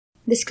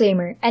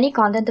Disclaimer: any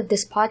content of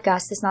this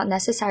podcast does not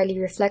necessarily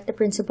reflect the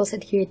principles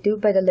adhered to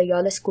by the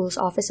Loyola School's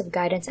Office of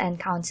Guidance and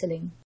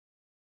Counseling.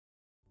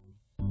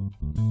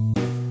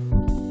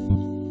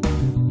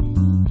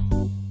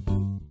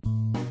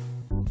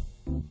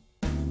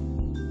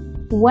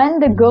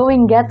 When the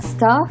going gets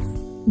tough,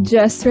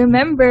 just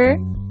remember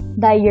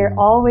that you're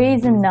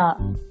always enough.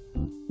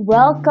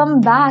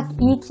 Welcome back,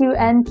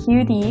 EQN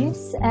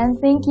cuties, and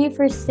thank you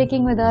for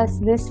sticking with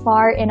us this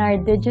far in our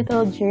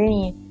digital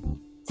journey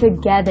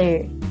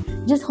together.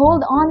 Just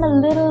hold on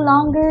a little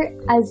longer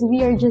as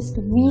we are just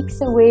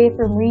weeks away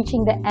from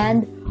reaching the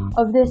end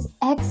of this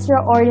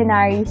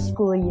extraordinary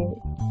school year.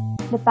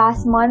 The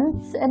past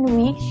months and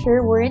weeks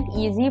sure weren't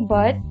easy,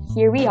 but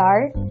here we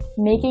are,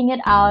 making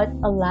it out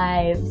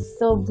alive,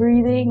 still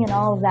breathing and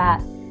all that,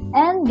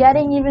 and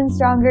getting even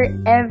stronger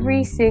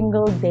every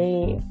single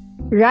day.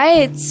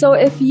 Right, so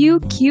if you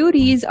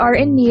cuties are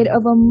in need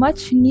of a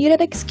much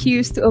needed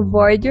excuse to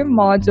avoid your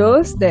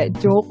modules, that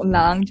joke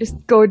lang, just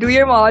go do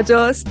your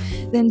modules,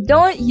 then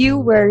don't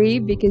you worry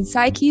because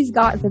Psyche's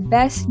got the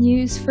best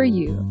news for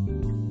you.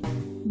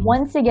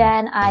 Once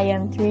again, I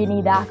am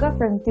Trini Daka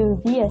from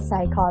 2B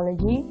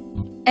Psychology.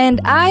 And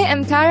I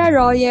am Cara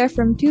Royer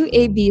from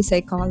 2AB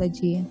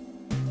Psychology.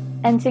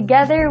 And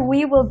together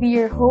we will be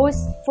your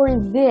hosts for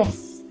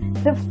this,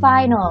 the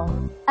final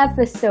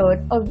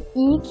episode of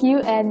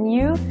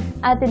EQNU,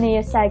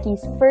 Ateneo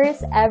Psyche's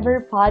first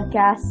ever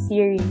podcast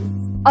series.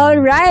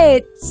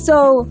 Alright,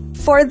 so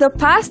for the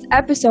past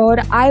episode,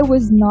 I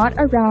was not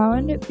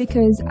around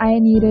because I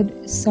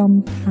needed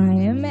some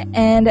time.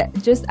 And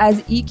just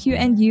as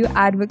EQNU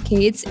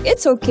advocates,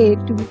 it's okay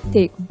to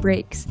take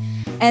breaks.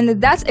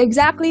 And that's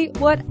exactly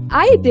what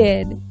I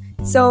did.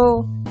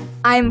 So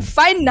I'm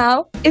fine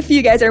now. If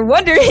you guys are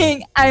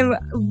wondering, I'm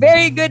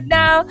very good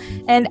now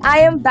and I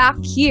am back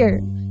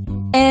here.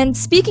 And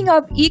speaking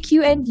of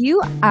EQNU,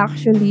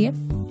 actually,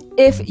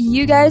 if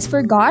you guys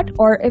forgot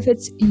or if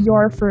it's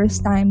your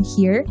first time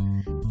here,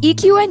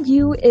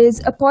 EQNU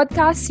is a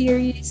podcast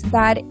series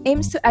that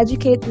aims to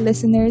educate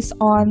listeners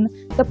on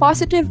the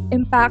positive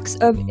impacts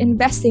of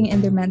investing in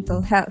their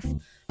mental health,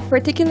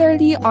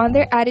 particularly on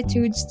their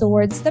attitudes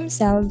towards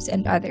themselves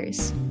and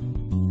others.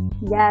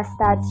 Yes,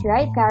 that's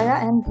right, Cara,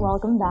 and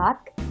welcome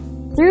back.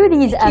 Through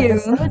these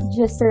episodes,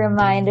 just a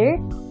reminder,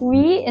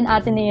 we in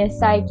Ateneo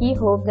Psyche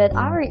hope that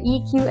our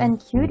EQ and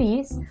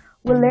cuties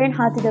will learn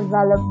how to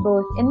develop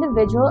both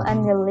individual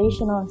and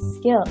relational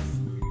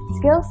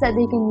skills that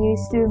they can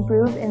use to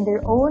improve in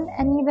their own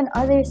and even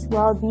others'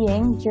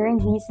 well-being during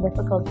these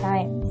difficult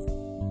times.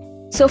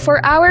 So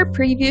for our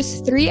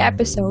previous 3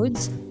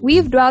 episodes,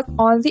 we've dwelt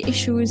on the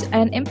issues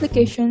and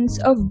implications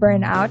of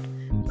burnout,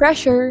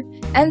 pressure,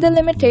 and the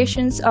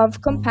limitations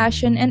of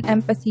compassion and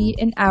empathy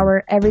in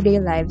our everyday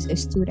lives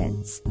as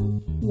students.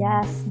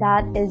 Yes,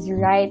 that is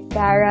right,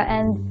 Cara.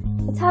 And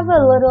let's have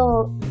a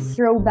little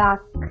throwback.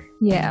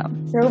 Yeah.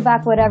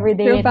 Throwback whatever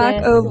day throwback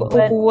it is.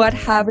 Of what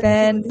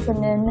happened.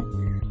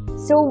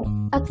 So,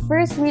 at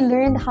first we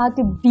learned how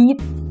to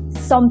beat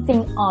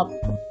something up.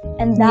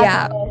 And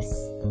that was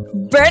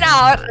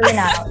burnout.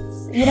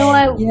 You know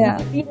what?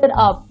 Yeah. We beat it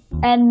up.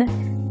 And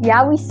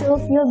yeah, we still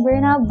feel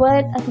burnout,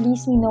 but at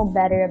least we know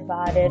better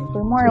about it.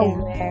 We're more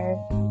aware.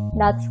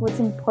 That's what's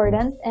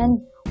important. And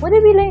what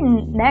did we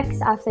learn next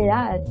after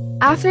that?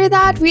 After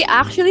that, we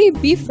actually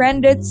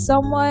befriended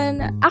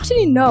someone.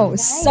 Actually, no,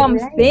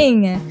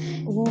 something.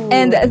 Right.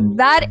 And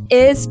that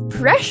is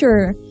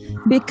pressure.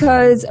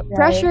 Because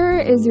pressure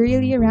is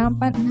really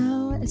rampant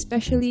now,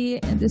 especially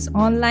in this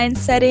online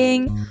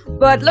setting.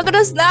 But look at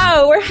us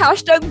now. We're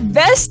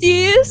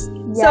 #besties.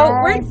 Yes, so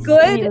we're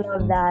good.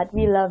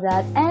 We love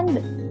that.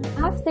 And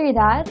after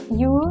that,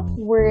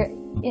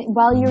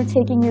 while you were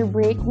taking your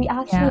break, we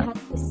actually had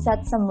to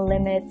set some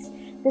limits.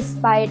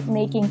 Despite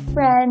making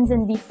friends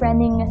and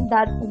befriending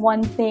that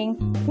one thing,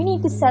 we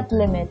need to set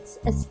limits,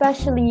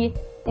 especially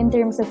in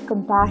terms of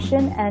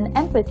compassion and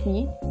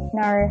empathy in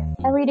our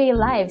everyday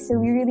lives. So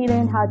we really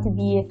learned how to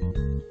be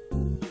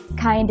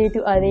kinder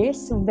to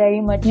others,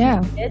 very much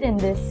needed in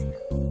this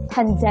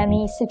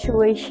pandemic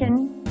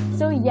situation.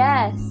 So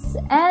yes,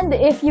 and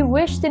if you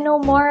wish to know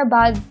more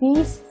about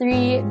these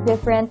 3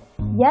 different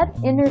yet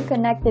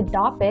interconnected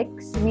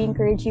topics, we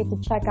encourage you to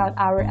check out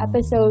our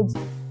episodes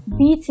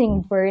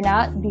Beating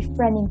Burnout,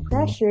 Befriending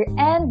Pressure,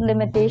 and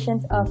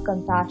Limitations of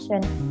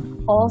Compassion,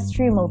 all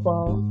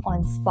streamable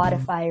on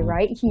Spotify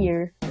right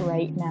here,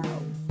 right now.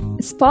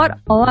 Spot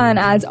on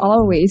as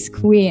always,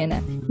 Queen.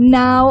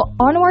 Now,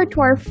 onward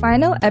to our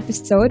final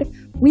episode,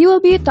 we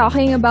will be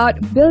talking about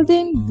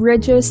building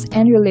bridges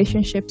and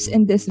relationships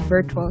in this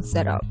virtual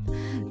setup.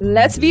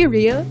 Let's be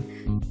real.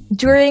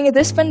 During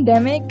this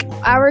pandemic,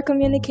 our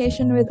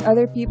communication with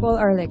other people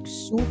are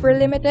super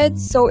limited,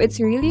 so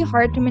it's really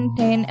hard to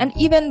maintain and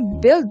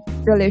even build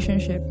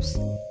relationships.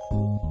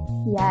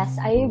 Yes,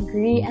 I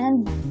agree.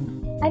 And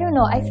I don't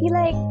know, I feel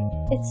like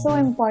it's so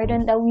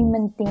important that we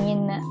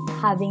maintain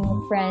having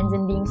friends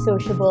and being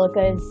sociable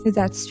because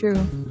that's true.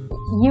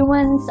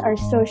 Humans are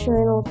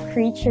social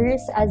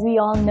creatures, as we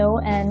all know,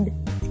 and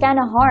kind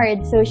of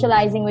hard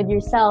socializing with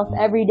yourself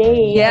every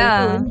day.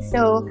 Yeah.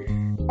 So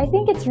I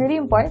think it's really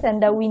important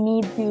that we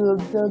need to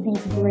build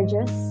these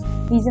bridges,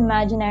 these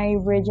imaginary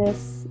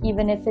bridges,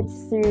 even if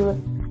it's through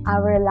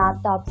our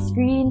laptop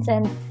screens.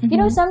 And you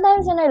know,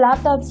 sometimes on our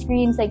laptop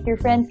screens, like your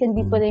friends can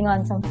be putting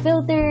on some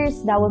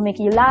filters that will make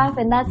you laugh,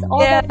 and that's all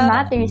that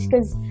matters,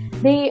 because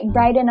they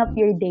brighten up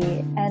your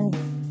day. And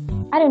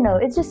I don't know,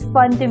 it's just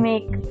fun to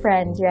make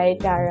friends, right,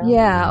 Cara?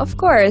 Yeah, of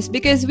course,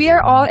 because we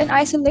are all in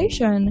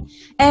isolation.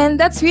 And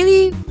that's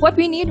really what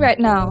we need right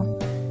now.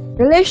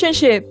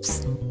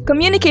 Relationships,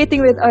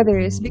 communicating with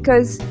others,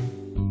 because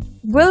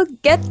we'll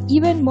get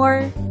even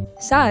more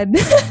sad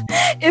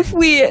if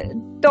we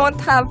don't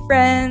have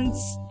friends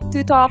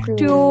to talk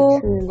to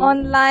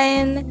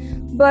online.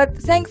 But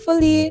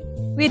thankfully,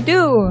 we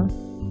do.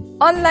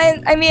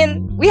 Online, I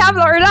mean, we have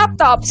our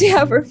laptops, we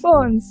have our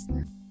phones.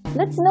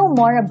 Let's know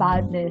more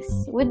about this.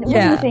 What do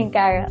you think,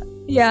 Cara?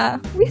 Yeah.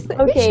 Okay,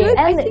 we should.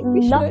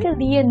 and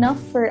luckily enough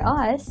for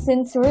us,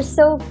 since we're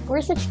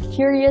such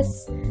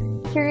curious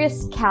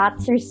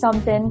cats or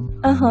something,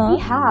 we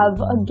have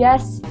a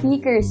guest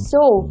speaker.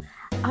 So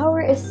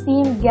our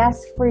esteemed guest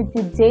for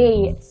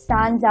today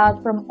stands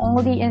out from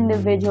all the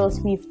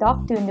individuals we've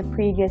talked to in the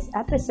previous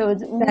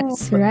episodes.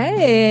 That's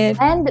right.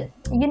 And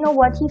you know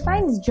what? He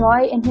finds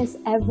joy in his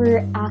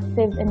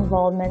ever-active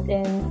involvement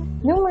in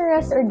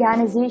numerous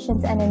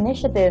organizations and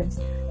initiatives,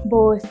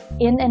 both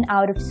in and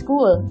out of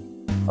school.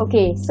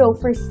 Okay, so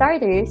for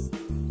starters,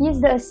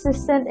 he's the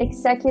Assistant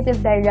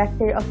Executive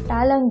Director of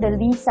Talang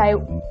Dalisay.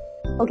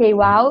 Okay,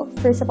 wow.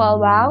 First of all,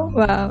 wow.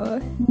 Wow.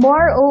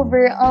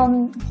 Moreover,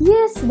 he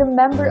is the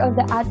member of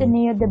the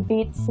Ateneo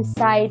Debate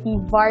Society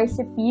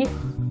Varsity.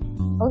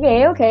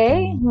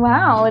 Okay.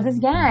 Wow, this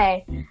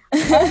guy.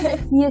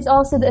 He is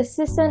also the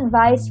Assistant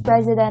Vice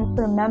President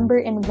for Member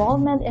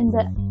Involvement in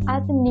the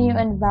Ateneo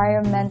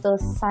Environmental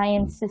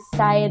Science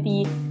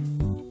Society.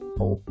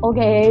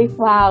 Okay,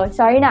 wow.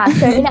 Sorry na.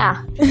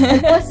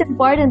 And most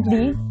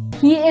importantly,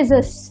 he is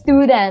a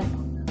student.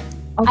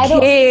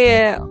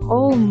 Okay.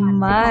 Oh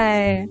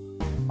my.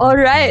 All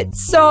right.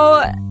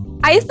 So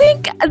I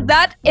think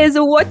that is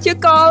what you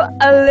call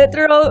a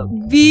literal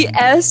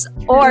BS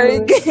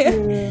org.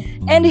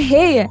 And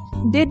hey,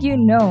 did you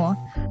know?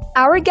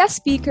 Our guest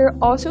speaker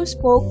also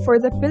spoke for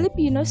the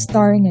Filipino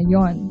Star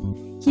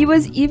Ngayon. He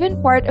was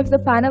even part of the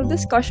panel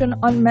discussion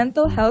on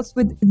mental health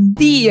with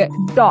the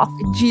Doc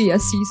Gia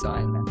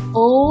season.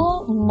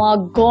 Oh my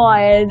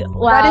God.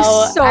 Wow. That is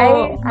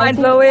so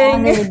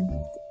mind-blowing.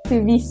 To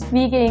be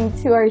speaking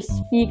to our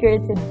speaker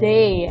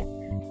today.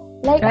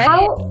 Like,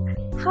 right?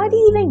 how do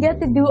you even get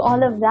to do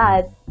all of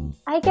that?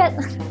 I can't,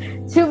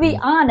 to be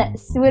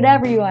honest with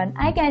everyone,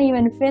 I can't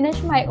even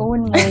finish my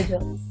own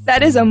modules.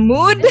 That is a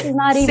mood. This is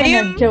not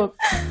even a joke.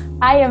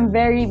 I am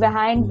very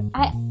behind.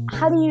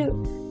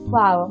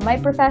 Wow, my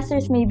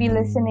professors may be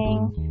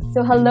listening.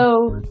 So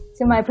hello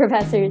to my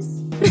professors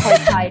who are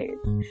tired.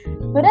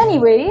 But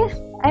anyway,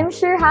 I'm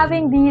sure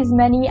having these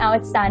many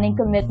outstanding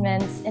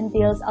commitments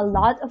entails a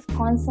lot of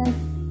constant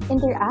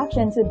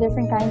interactions with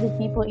different kinds of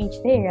people each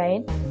day,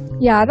 right?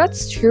 Yeah,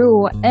 that's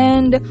true.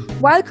 And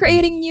while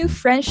creating new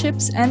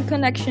friendships and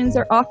connections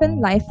are often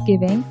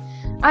life-giving,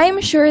 I am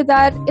sure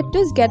that it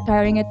does get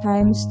tiring at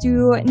times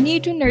to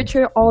need to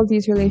nurture all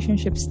these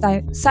relationships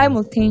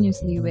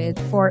simultaneously with,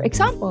 for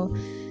example,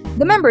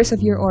 the members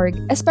of your org,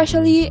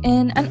 especially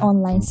in an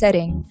online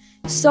setting.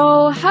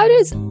 So how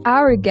does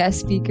our guest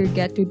speaker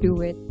get to do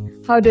it?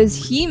 How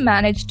does he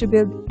manage to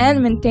build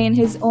and maintain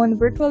his own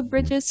virtual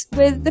bridges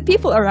with the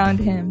people around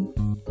him?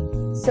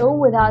 So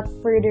without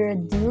further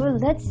ado,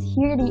 let's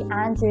hear the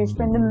answers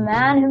from the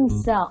man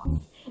himself.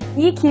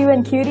 EQ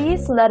and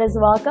cuties, let us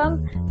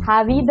welcome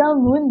Javi Del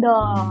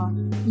Mundo.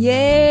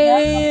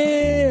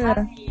 Yay!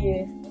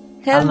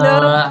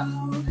 Hello.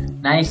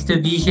 Nice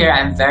to be here.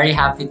 I'm very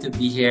happy to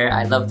be here.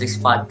 I love this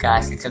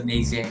podcast. It's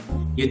amazing.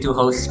 You two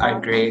hosts are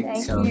great.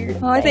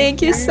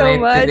 Thank you so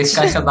much. To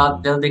discuss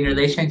about building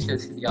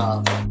relationships with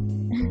y'all.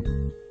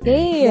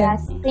 Hey.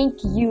 Yes, thank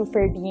you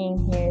for being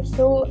here.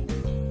 So,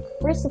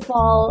 first of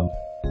all,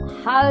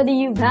 how do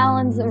you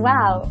balance?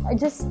 Wow,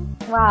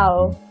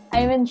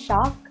 I'm in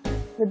shock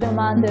with the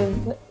amount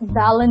of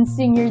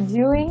balancing you're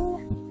doing.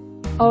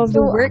 All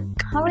the work.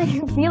 How are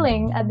you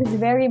feeling at this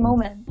very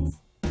moment?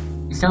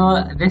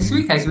 So this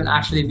week has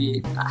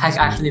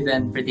actually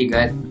been pretty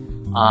good.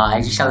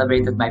 I just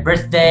celebrated my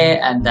birthday,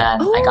 and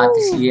then I got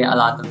to see a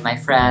lot of my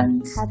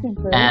friends. Happy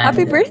birthday!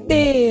 Happy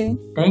birthday!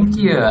 Thank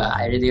you.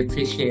 I really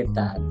appreciate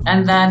that.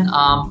 And then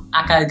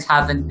ACADS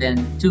haven't been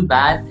too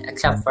bad,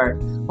 except for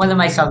one of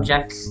my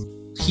subjects,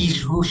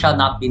 who shall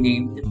not be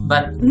named.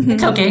 But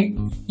it's okay.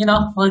 You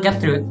know, we'll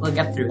get through it.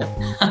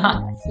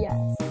 Yes.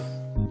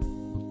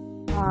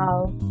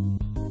 Wow.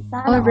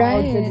 All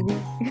right.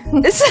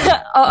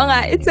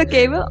 It's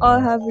okay. We'll all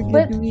have a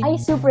good week. I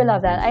super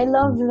love that. I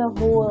love the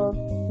whole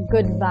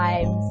good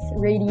vibes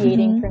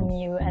radiating from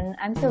you, and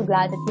I'm so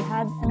glad that you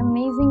had an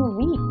amazing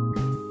week.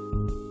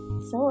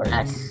 So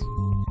yes.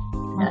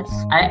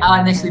 I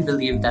honestly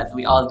believe that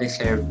we all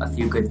deserve a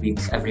few good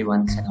weeks every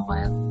once in a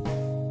while.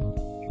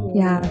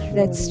 Yeah,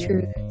 that's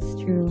true. That's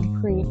true.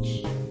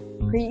 Preach.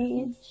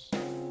 Preach.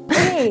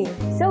 Okay,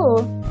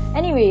 so,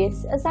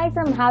 anyways, aside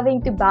from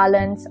having to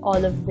balance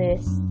all of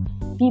this,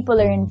 people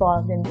are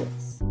involved in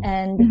this.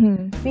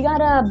 And we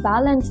gotta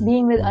balance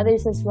being with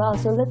others as well.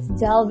 So let's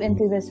delve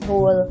into this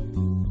whole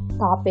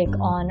topic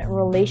on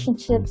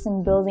relationships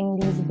and building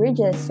these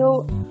bridges.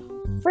 So,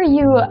 for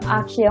you,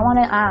 actually, I want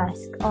to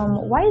ask,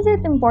 why is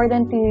it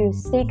important to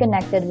stay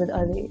connected with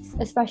others,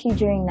 especially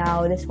during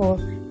now, this whole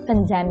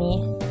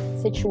pandemic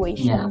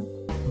situation? Yeah.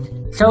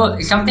 So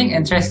something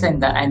interesting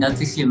that I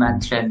noticed you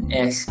mentioned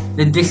is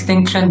the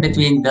distinction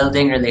between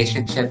building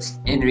relationships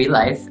in real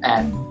life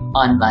and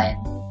online.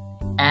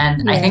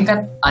 And I think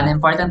that an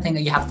important thing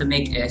that you have to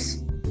make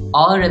is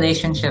all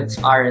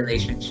relationships are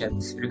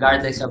relationships,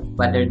 regardless of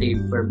whether they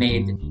were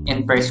made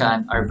in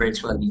person or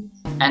virtually.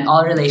 And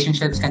all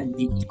relationships can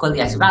be equally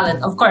as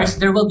valid. Of course,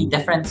 there will be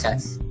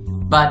differences.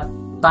 But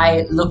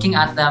by looking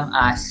at them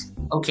as,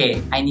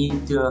 okay, I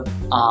need to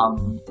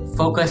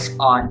focus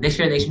on this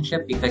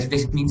relationship because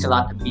this means a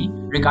lot to me,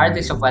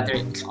 regardless of whether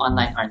it's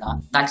online or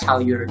not. That's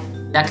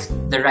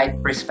the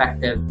right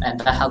perspective, and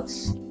that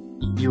helps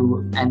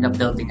you end up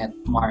building it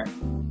more.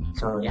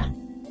 So yeah.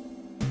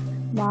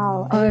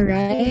 Wow. All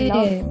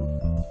right.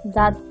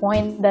 That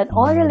point that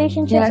all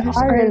relationships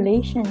are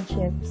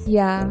relationships.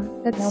 Yeah,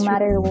 that's no true.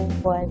 matter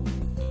what.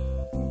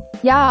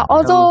 Yeah,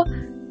 although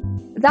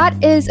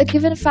that is a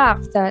given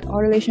fact that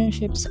all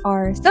relationships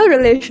are still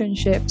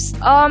relationships.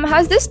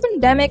 Has this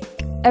pandemic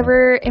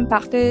ever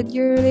impacted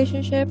your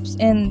relationships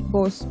in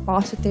both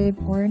positive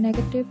or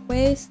negative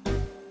ways?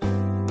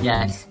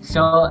 Yes.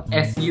 So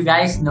if you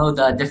guys know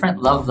the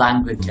different love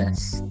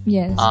languages,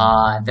 Yes.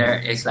 there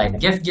is like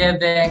gift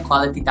giving,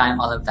 quality time,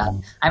 all of that.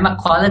 I'm a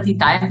quality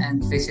time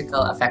and physical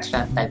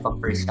affection type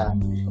of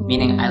person.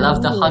 Meaning I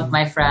love to hug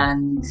my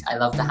friends, I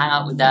love to hang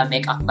out with them,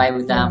 make akbay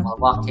with them while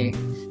walking,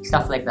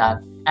 stuff like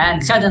that. And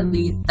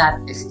suddenly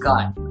that is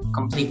gone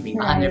completely,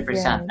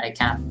 100%. I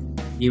can't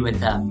be with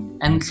them.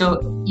 And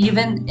so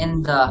even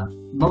in the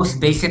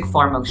most basic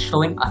form of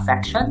showing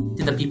affection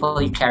to the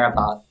people you care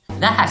about,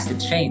 that has to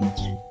change.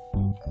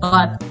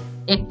 But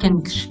it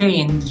can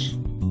change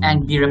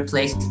and be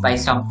replaced by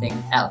something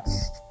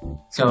else.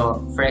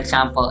 So, for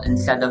example,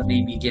 instead of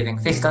maybe giving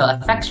physical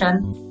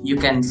affection, you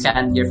can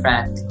send your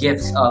friends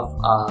gifts of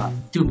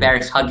 2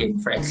 bears hugging,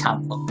 for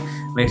example,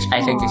 which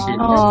I think is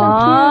really That's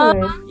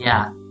so cute.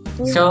 yeah.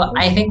 So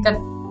I think that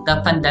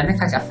the pandemic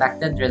has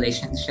affected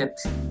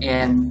relationships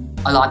in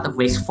a lot of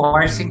ways,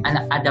 forcing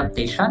an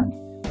adaptation.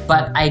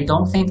 But I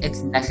don't think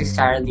it's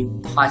necessarily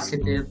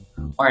positive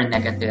or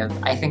negative.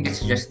 I think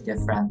it's just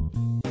different.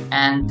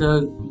 And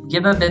to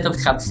give a bit of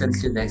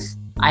substance to this,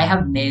 I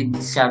have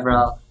made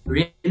several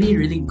really,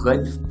 really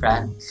good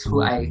friends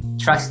who I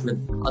trust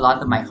with a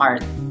lot of my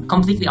heart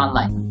completely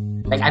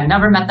online. Like, I've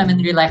never met them in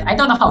real life. I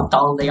don't know how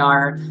tall they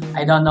are.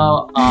 I don't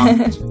know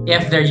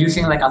if they're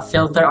using like a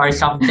filter or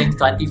something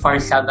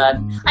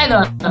 24/7. I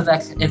don't know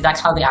if that's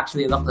how they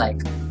actually look like.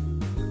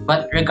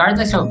 But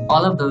regardless of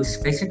all of those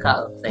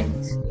physical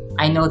things,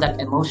 I know that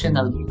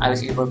emotionally I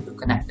was able to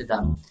connect to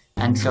them.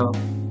 And so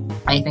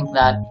I think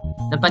that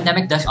the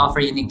pandemic does offer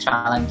unique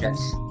challenges,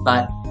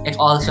 but it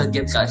also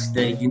gives us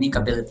the unique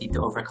ability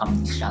to overcome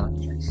these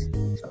challenges.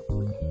 So.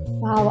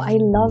 Wow, I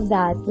love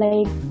that.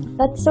 Like,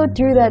 that's so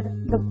true that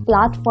the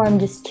platform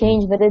just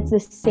changed, but it's the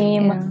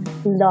same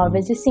love.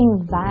 It's the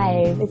same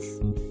vibe.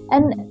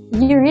 And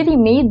you really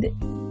made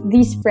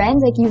these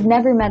friends, like you've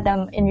never met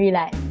them in real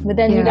life, but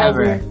then you guys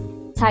are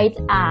tight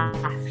ass.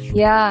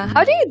 Yeah.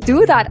 How do you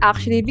do that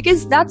actually?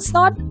 Because that's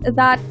not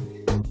that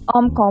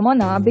common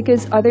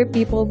because other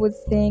people would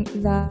think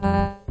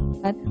that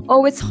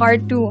it's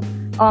hard to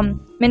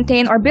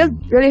maintain or build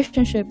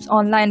relationships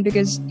online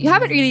because you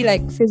haven't really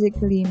like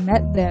physically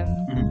met them.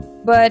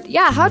 But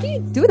yeah, how do you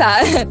do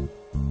that?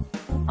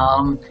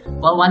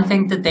 Well, one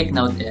thing to take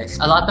note is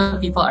a lot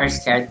of people are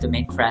scared to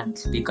make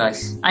friends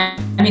because, I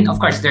mean, of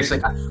course, there's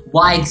like a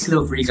wide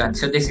slew of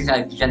reasons. So this is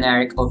a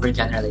generic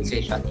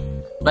overgeneralization.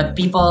 But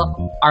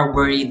people are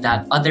worried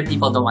that other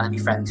people don't want to be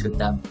friends with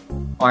them.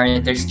 Or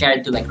they're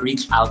scared to like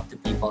reach out to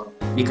people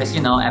because,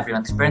 you know,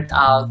 everyone's burnt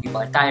out,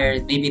 people are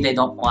tired, maybe they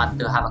don't want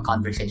to have a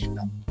conversation with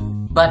them.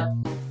 But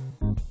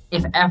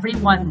if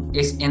everyone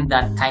is in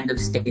that kind of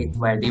state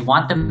where they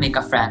want to make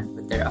a friend,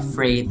 but they're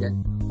afraid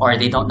or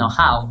they don't know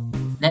how,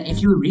 then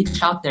if you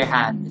reach out your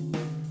hand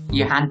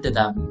to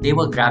them, they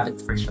will grab it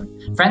for sure.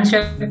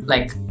 Friendship,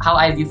 like how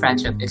I view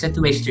friendship, it's a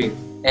two-way street.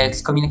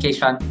 It's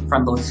communication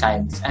from both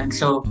sides. And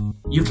so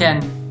you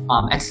can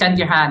extend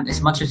your hand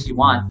as much as you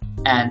want,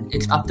 and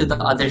it's up to the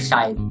other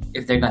side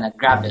if they're gonna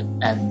grab it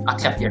and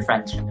accept your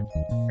friendship,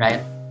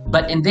 right?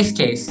 But in this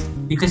case,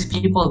 because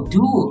people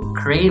do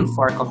crave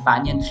for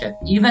companionship,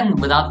 even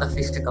without the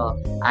physical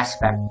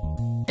aspect,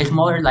 it's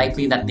more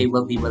likely that they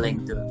will be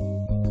willing to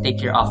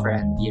take your offer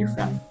and be your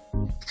friend.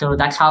 So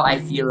that's how I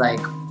feel like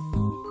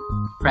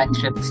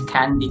friendships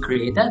can be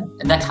created,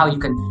 and that's how you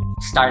can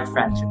start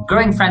friendship.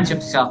 Growing friendship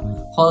is a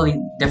wholly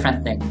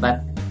different thing.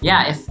 But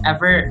yeah, if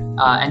ever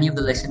any of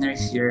the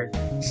listeners here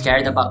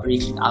scared about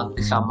reaching out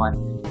to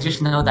someone,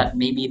 just know that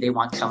maybe they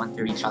want someone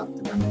to reach out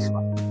to them as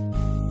well.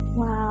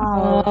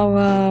 Wow. Oh,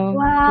 wow.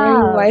 Wow.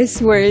 Very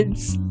wise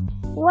words.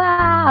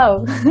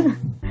 Wow.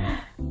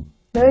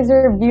 Those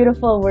are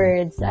beautiful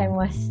words, I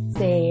must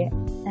say.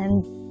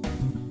 And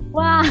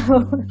wow.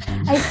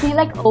 I feel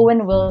like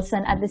Owen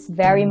Wilson at this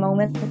very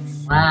moment.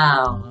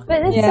 Wow.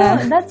 But it's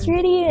Yeah. that's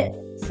really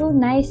so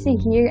nice to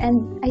hear,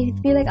 and I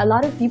feel like a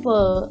lot of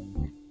people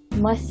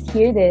must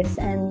hear this,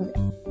 and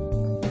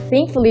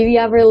thankfully we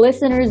have our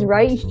listeners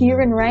right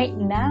here and right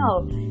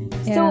now.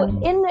 So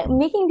Yeah. in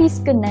making these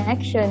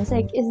connections,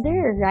 like, is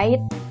there a right,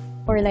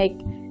 or like,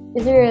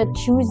 is there a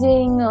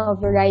choosing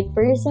of a right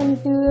person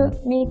to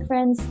make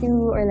friends to,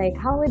 or like,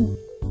 how would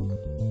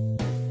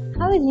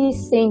you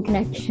stay in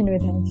connection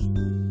with them?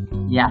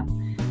 Yeah.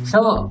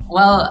 So,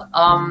 well,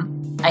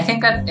 I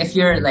think that if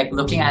you're like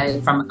looking at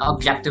it from an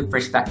objective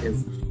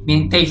perspective,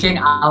 meaning taking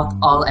out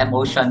all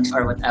emotions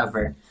or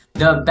whatever,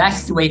 the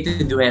best way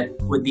to do it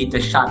would be to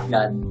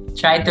shotgun.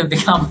 Try to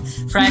become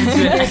friends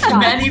with as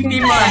many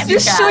people as you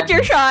Just can. shoot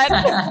your shot.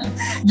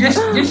 just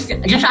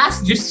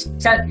ask,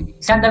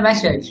 send a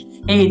message.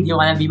 Hey, do you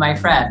want to be my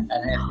friend?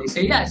 And if they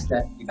say yes,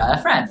 then you got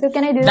a friend. So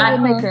can I do that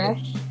with my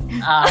crush?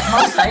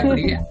 Most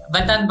likely.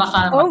 But then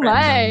baka Oh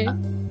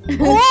ma-friend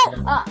my.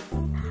 ka.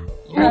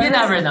 You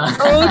never know.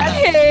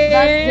 Okay.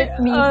 That's just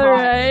me All talk.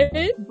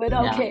 right. But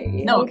Yeah.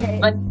 okay. No, okay.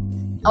 but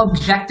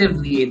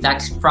objectively,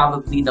 that's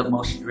probably the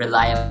most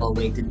reliable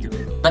way to do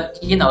it. But,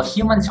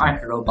 humans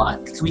aren't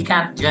robots. We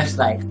can't just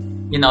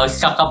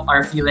suck up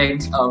our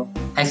feelings of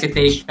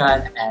hesitation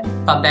and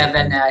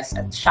pabeveness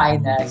and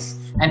shyness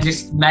and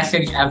just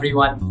message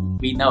everyone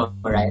we know,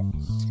 right?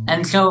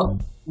 And so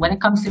when it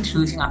comes to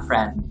choosing a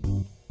friend,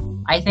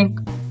 I think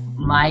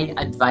my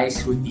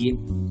advice would be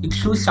to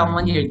choose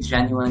someone you're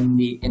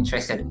genuinely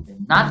interested in.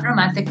 Not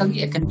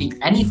romantically, it can be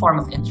any form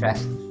of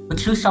interest, but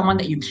choose someone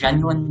that you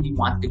genuinely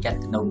want to get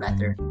to know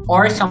better,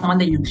 or someone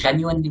that you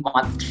genuinely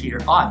want to cheer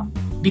on.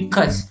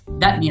 Because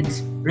that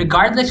means,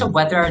 regardless of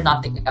whether or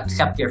not they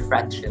accept your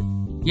friendship,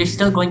 you're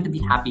still going to be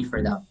happy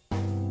for them,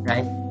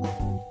 right?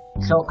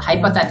 So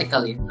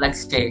hypothetically,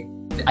 let's say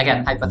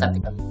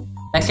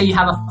you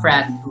have a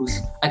friend who's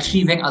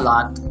achieving a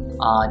lot,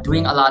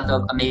 doing a lot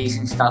of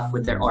amazing stuff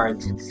with their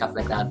orgs and stuff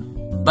like that.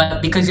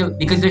 But because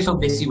they're so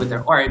busy with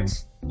their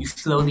orgs, the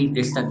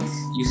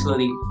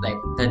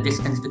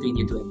distance between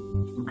you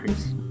two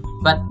increase.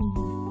 But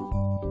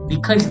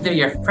because they're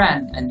your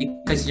friend and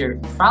because you're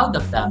proud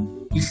of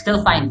them, you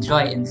still find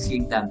joy in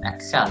seeing them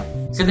excel.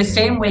 So the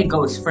same way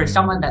goes for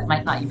someone that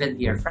might not even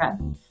be your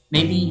friend.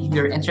 Maybe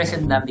you're interested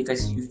in them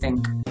because you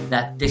think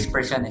that this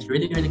person is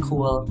really, really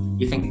cool.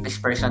 You think this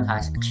person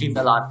has achieved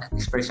a lot, and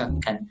this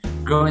person can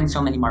grow in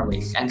so many more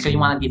ways. And so you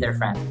want to be their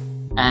friend.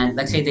 And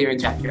let's say they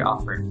reject your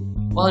offer.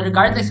 Well,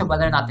 regardless of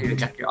whether or not they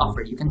reject your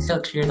offer, you can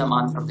still cheer them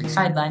on from the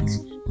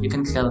sidelines. You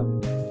can still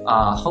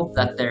hope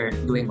that they're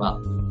doing well,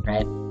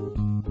 right?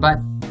 But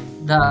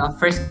the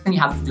first thing you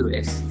have to do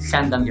is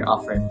send them your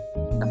offer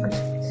in the first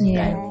place,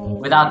 Yeah. right?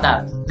 Without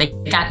that, they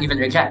can't even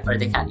reject or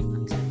they can't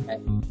even accept,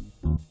 right?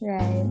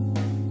 Right.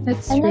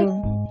 That's And true.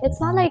 like, it's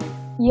not like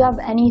you have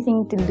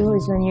anything to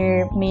lose when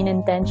your main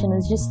intention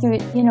is just to,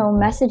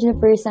 message the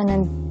person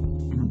and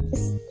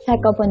just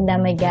check up on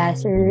them, I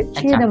guess, or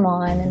cheer them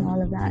on and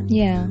all of that.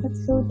 Yeah.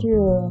 That's so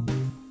true.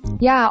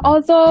 Yeah,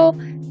 although,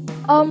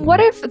 what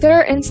if there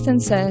are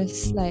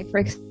instances, like, for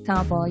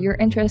example, you're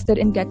interested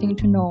in getting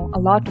to know a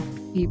lot of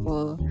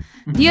people?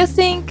 Do you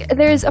think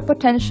there's a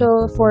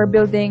potential for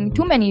building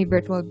too many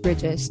virtual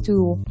bridges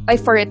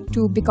for it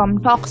to become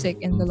toxic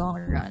in the long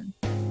run?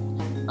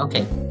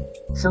 Okay,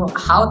 so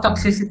how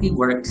toxicity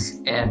works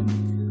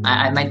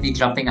I might be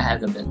jumping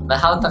ahead a bit, but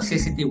how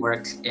toxicity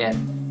works in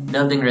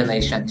building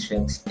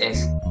relationships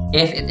is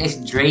if it is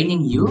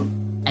draining you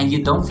and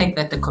you don't think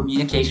that the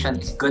communication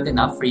is good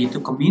enough for you to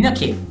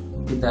communicate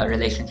to the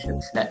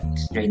relationships that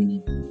is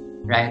draining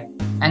you, right?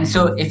 And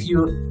so if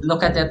you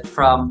look at it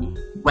from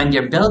when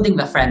you're building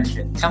the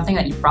friendship, something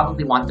that you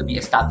probably want to be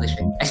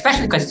establishing,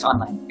 especially because it's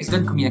online, is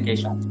good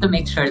communication. To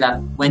make sure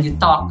that when you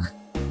talk,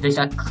 there's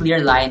a clear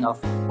line of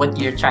what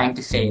you're trying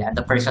to say and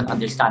the person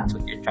understands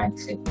what you're trying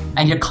to say.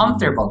 And you're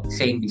comfortable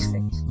saying these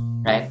things,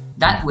 right?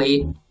 That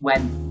way,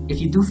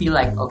 if you do feel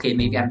like, okay,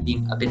 maybe I'm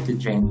being a bit too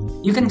drained,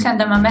 you can send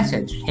them a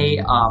message.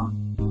 Hey,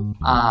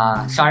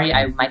 sorry,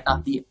 I might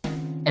not be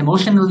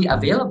emotionally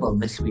available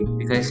this week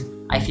because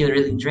I feel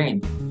really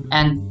drained.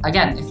 And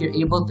again, if you're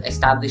able to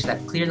establish that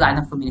clear line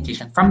of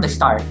communication from the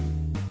start,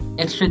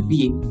 it should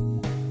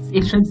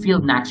feel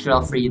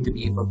natural for you to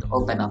be able to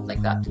open up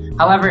like that.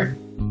 However,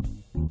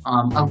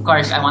 of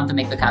course, I want to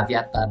make the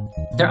caveat that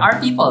there are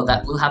people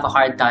that will have a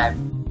hard time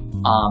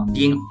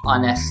being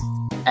honest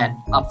and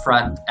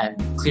upfront and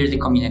clearly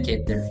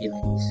communicate their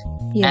feelings.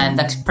 Yeah. And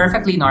that's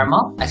perfectly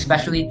normal,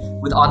 especially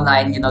with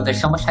online.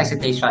 There's so much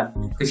hesitation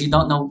because you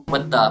don't know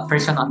what the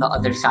person on the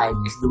other side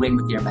is doing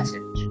with your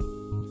message,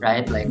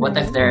 right? Like, what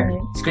if they're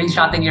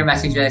screenshotting your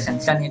messages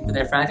and sending it to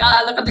their friends?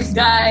 Look at this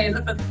guy!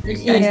 Look what this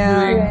guy's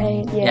doing.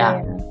 Right.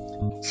 Yeah.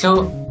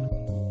 So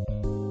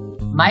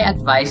my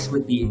advice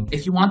would be,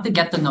 if you want to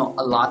get to know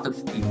a lot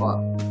of people,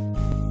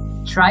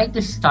 try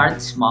to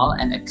start small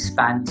and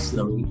expand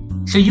slowly.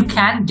 So you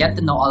can get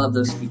to know all of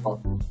those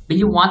people, but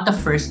you want to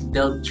first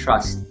build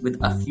trust with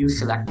a few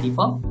select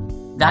people.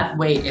 That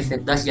way, if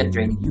it does get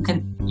draining,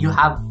 you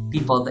have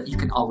people that you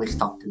can always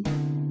talk to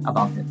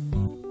about it.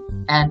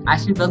 And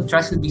as you build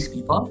trust with these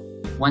people,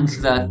 once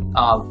the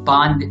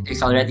bond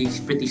is already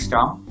pretty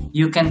strong,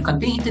 you can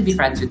continue to be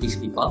friends with these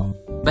people,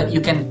 but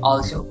you can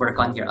also work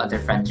on your other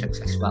friendships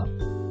as well.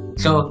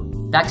 So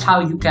that's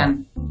how you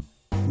can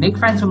make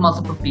friends with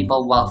multiple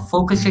people while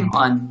focusing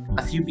on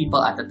a few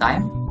people at a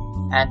time.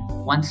 And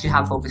once you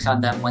have focus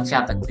on them, once you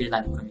have that clear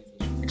line of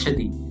communication, it should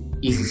be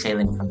easy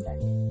sailing from there.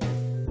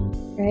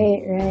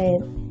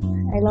 Right.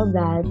 I love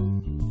that.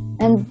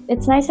 And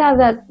it's nice to have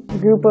that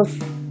group of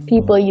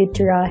people you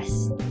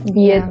trust,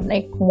 be it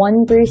like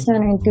one person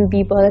or two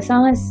people, as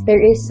long as there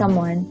is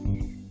someone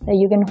that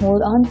you can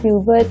hold on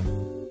to. But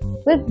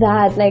with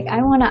that, like,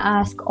 I want to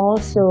ask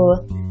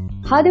also,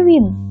 how do we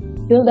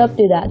build up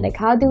to that? Like,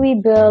 how do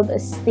we build a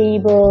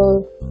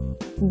stable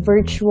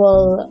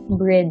virtual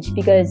bridge?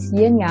 Because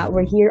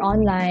we're here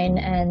online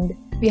and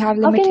we have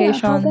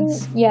limitations.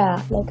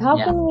 How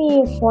can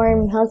we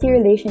form healthy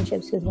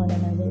relationships with one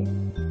another?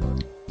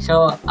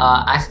 So,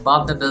 as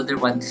Bob the Builder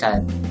once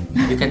said,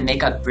 you can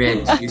make a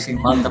bridge using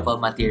multiple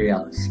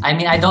materials. I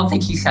mean, I don't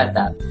think he said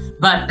that,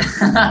 but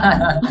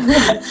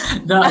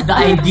the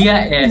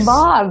idea is...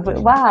 Bob,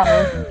 wow.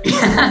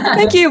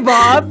 Thank you,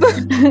 Bob.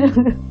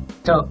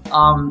 So,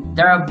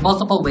 there are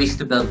multiple ways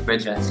to build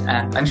bridges,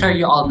 and I'm sure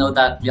you all know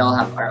that we all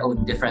have our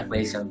own different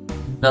ways of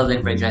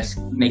building bridges,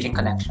 making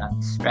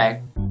connections,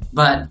 right?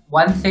 But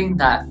one thing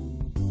that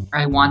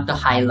I want to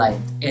highlight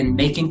in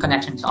making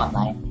connections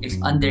online is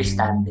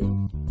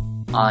understanding.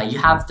 You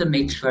have to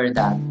make sure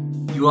that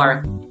you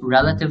are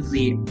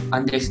relatively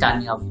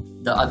understanding of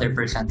the other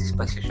person's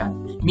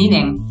position.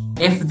 Meaning,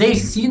 if they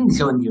scene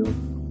zone you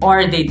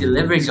or they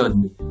deliver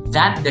zone you,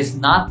 that does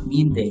not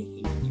mean they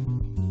hate you.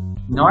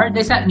 Nor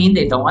does that mean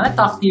they don't want to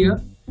talk to you.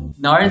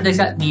 Nor does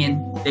that mean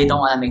they don't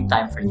want to make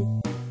time for you.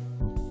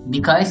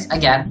 Because,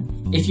 again,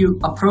 if you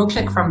approach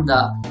it from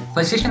the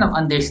position of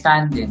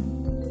understanding,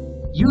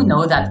 you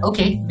know that,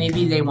 okay,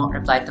 maybe they won't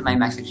reply to my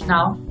message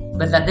now,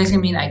 but that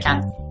doesn't mean I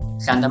can't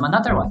send them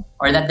another one.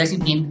 Or that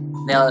doesn't mean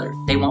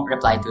they won't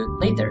reply to it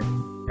later,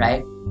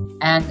 right?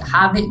 And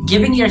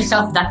giving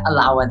yourself that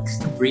allowance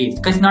to breathe.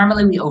 Because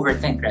normally we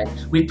overthink, right?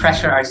 We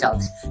pressure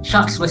ourselves.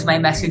 Shucks, was my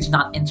message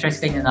not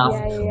interesting enough?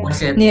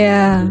 Was it?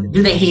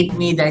 Do they hate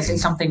me? Did I say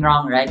something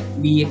wrong, right?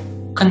 We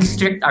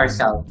constrict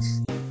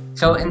ourselves.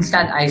 So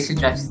instead, I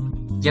suggest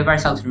give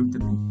ourselves room to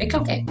breathe. It's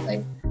okay.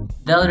 Like,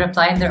 they'll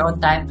reply in their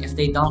own time. If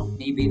they don't,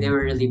 maybe they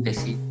were really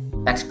busy.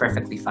 That's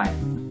perfectly fine,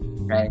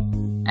 right?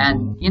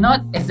 And you know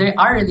what? If they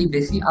are really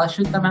busy, I'll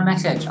shoot them a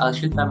message. I'll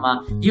shoot them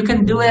you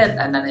can do it.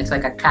 And then it's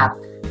like a cat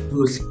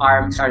whose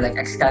arms are like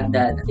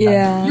extended.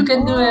 Yeah. You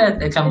can do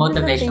it. It's a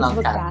motivational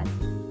cat.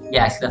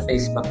 Yes, the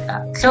Facebook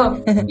cat.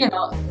 So,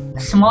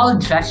 small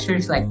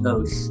gestures like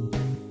those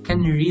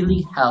can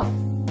really help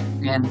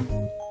in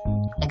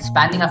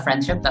expanding a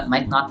friendship that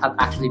might not have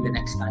actually been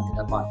expanded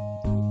upon.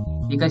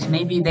 Because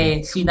maybe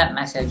they see that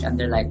message and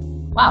they're like,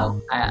 wow,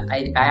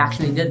 I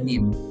actually did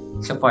need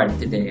support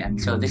today, and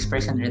so this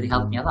person really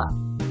helped me a lot,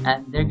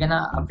 and they're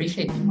gonna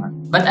appreciate me more.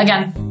 But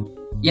again,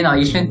 you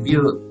shouldn't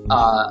view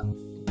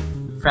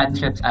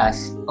friendships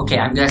as, okay,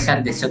 I'm gonna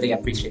send this so they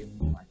appreciate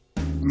me more.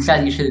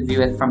 Instead, you should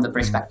view it from the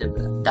perspective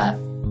that,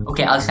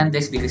 okay, I'll send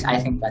this because I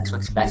think that's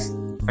what's best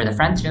for the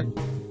friendship,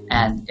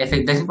 and if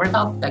it doesn't work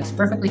out, that's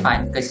perfectly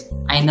fine because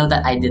I know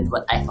that I did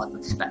what I thought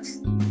was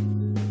best.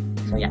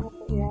 So yeah.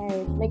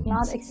 Right, like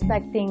not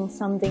expecting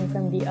something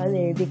from the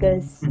other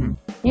because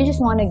you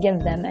just want to give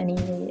them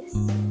anyways.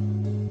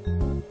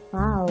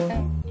 Wow.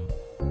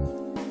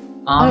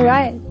 All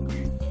right.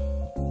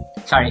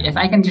 Sorry, if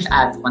I can just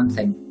add one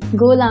thing.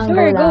 Go lang.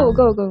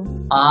 Go.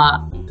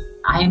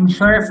 I'm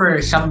sure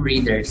for some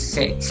readers,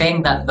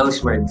 saying that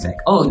those words like,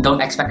 oh,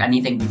 don't expect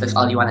anything because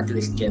all you want to do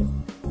is give.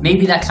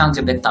 Maybe that sounds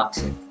a bit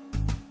toxic.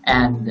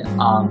 And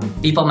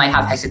people might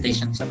have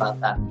hesitations about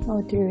that.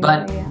 Oh, true.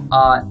 But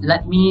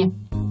let me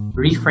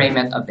reframe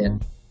it a bit.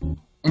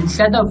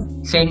 Instead of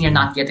saying you're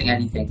not getting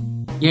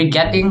anything, you're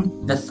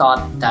getting the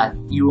thought that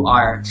you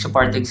are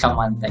supporting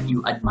someone that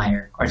you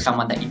admire or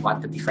someone that you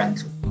want to be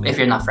friends with, if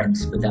you're not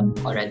friends with them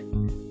already,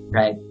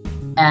 right?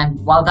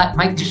 And while that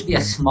might just be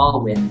a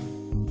small win,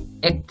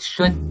 it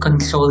should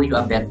console you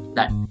a bit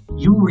that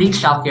you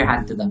reached out your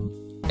hand to them.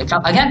 It's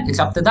up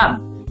to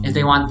them if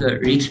they want to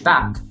reach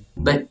back,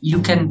 but you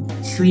can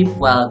sleep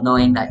well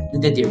knowing that you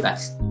did your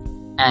best.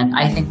 And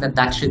I think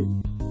that should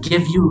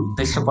give you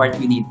the support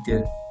you need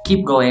to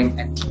keep going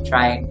and keep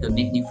trying to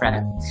make new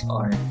friends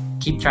or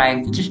keep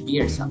trying to just be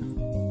yourself.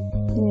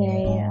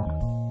 Yeah.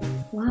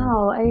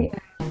 Wow, I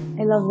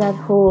love that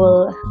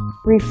whole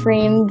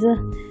reframed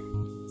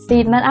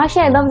statement.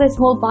 Actually, I love this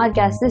whole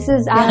podcast. This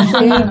is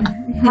actually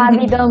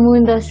Javi Del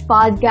Mundo's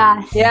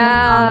podcast.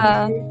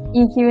 Yeah.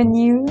 EQ and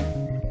you.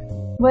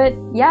 But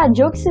yeah,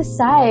 jokes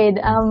aside,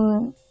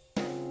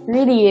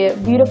 really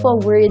beautiful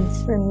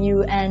words from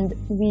you, and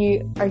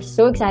we are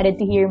so excited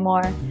to hear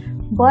more.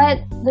 But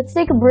let's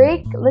take a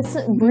break. Let's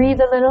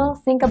breathe a little.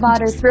 Think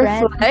about our Just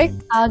friends reflect.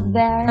 out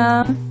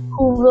there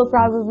who will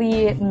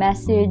probably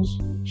message,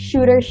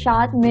 shoot or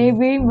shot,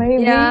 maybe.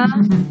 Yeah.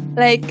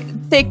 Like,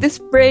 take this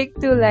break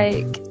to,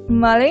 like,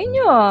 malay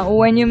nyo,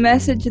 when you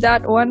message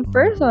that one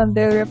person,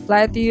 they'll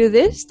reply to you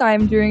this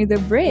time during the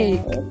break.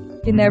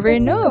 You never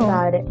know.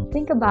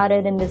 Think about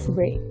it in this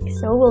break.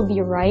 So we'll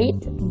be right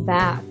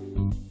back.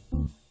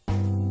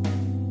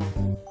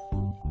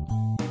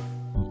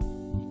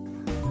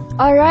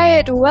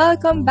 Alright,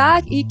 welcome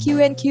back,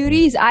 EQ and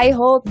Cuties. I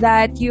hope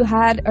that you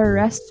had a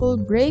restful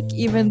break,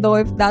 even though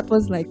if that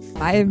was like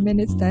 5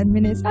 minutes, 10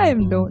 minutes, I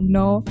don't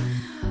know.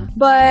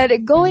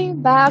 But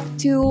going back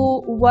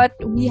to what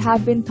we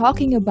have been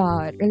talking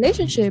about,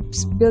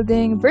 relationships,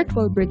 building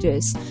virtual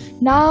bridges.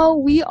 Now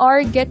we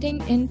are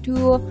getting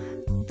into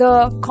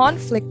the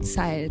conflict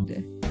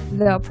side,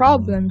 the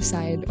problem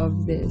side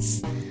of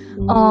this.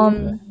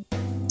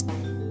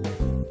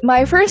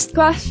 My first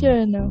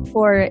question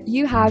for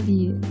you,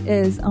 Javi,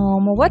 is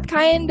what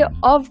kind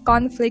of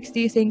conflicts do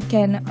you think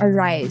can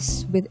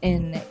arise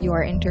within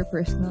your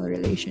interpersonal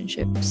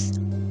relationships?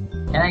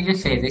 Can I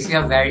just say, this is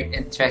a very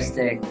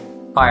interesting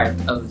part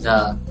of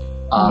the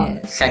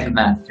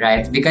segment,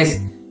 right?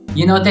 Because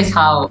you notice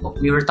how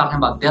we were talking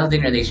about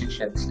building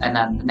relationships, and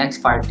then the next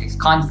part is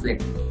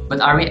conflict.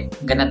 But are we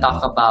gonna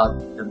talk about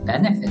the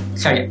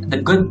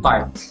the good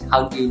parts?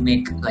 How do you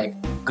make like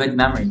good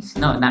memories?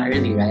 No, not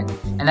really, right?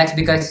 And that's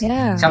because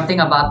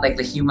something about like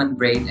the human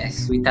brain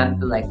is we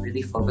tend to like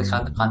really focus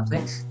on the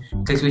conflicts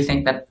because we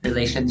think that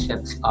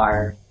relationships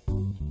are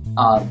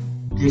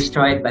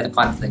destroyed by the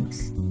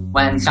conflicts,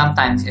 when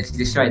sometimes it's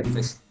destroyed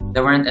because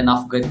there weren't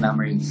enough good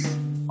memories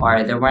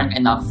or there weren't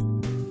enough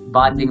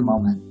bonding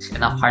moments,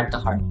 enough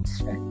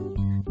heart-to-hearts, right?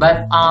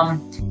 But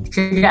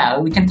so yeah,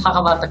 we can talk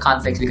about the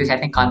conflicts because I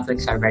think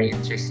conflicts are very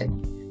interesting.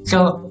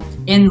 So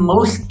in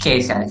most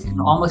cases, in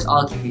almost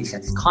all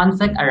cases,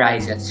 conflict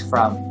arises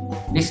from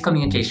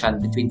miscommunication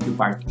between two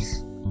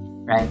parties,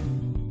 right?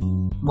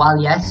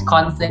 While yes,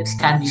 conflicts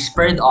can be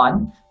spurred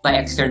on by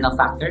external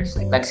factors,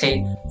 like let's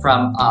say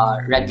from a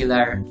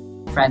regular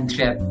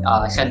friendship,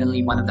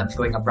 suddenly one of them is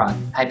going abroad,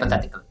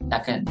 hypothetically.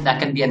 That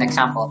can be an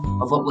example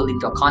of what will lead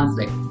to a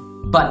conflict.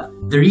 But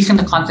the reason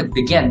the conflict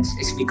begins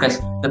is because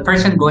the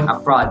person going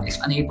abroad is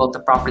unable to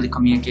properly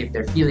communicate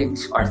their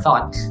feelings or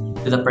thoughts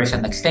to the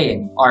person that's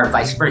staying, or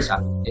vice versa.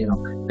 You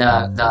know,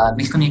 the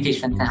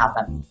miscommunication can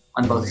happen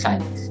on both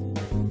sides.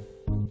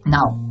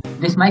 Now,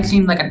 this might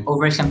seem like an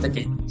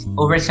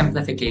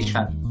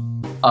oversimplification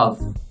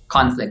of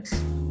conflicts,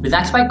 but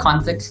that's why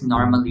conflicts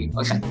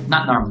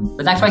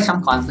that's why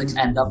some conflicts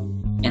end up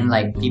in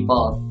like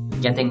people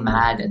getting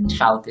mad and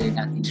shouting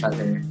at each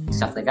other and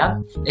stuff like that.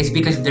 It's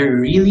because they're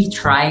really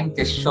trying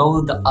to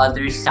show the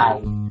other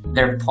side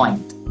their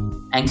point.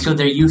 And so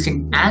they're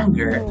using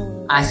anger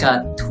as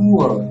a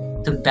tool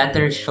to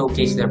better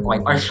showcase their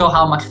point or show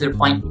how much their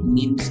point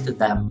means to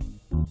them,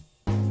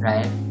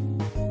 right?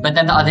 But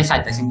then the other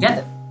side doesn't get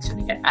it. So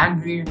they get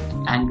angrier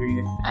and angrier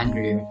and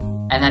angrier.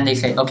 And then they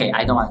say, okay,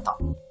 I don't want to talk.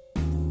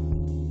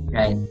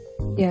 Right?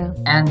 Yeah.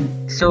 And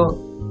so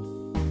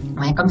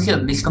when it comes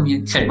to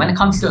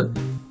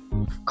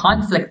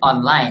conflict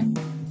online,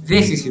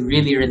 this is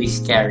really, really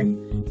scary.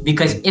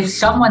 Because if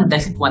someone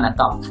doesn't want to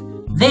talk,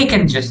 they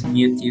can just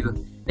mute you.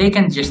 They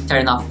can just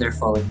turn off their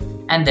phone.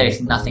 And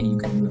there's nothing you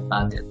can do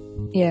about it.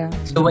 Yeah.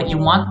 So what you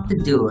want to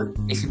do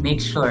is make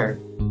sure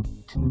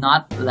to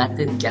not let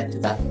it get to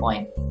that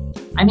point.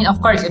 I mean,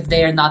 of course, if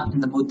they are not in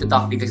the mood to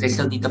talk because they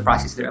still need to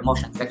process their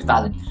emotions, that's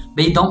valid.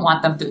 But you don't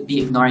want them to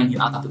be ignoring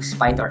you out of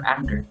spite or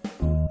anger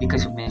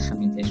because of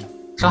miscommunication.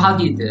 So how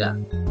do you do that?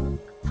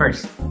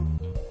 First,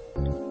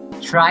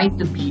 try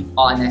to be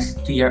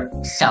honest to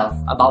yourself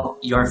about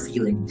your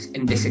feelings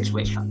in this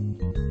situation.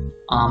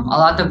 A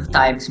lot of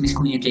times,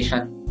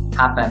 miscommunication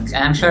happens,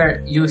 and I'm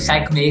sure you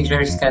psych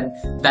majors can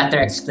better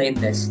explain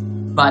this,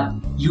 but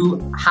you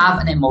have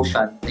an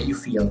emotion that you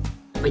feel,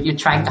 but you're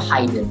trying to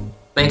hide it,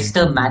 but it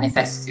still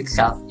manifests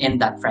itself in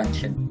that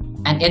friendship.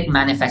 And it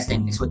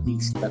manifesting is what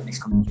leads to that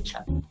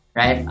miscommunication,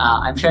 right?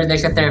 I'm sure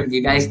there's a term. Do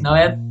you guys know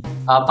it?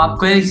 Pop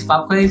quiz,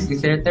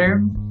 is there a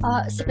term?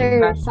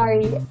 Sir,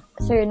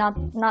 not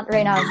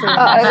right now,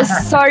 sir.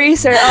 Sorry,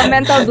 sir.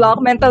 Mental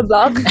block.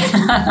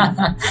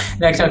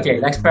 That's okay.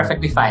 That's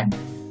perfectly fine.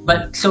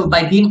 But so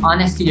by being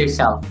honest to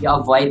yourself, you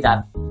avoid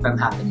that from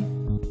happening.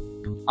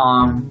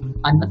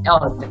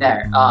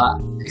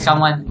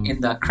 Someone in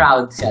the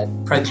crowd said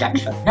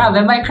projection.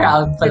 Grabe, my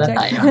crowd pala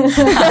tayo.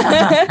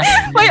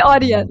 My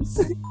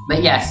audience.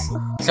 But yes,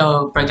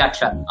 so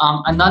projection.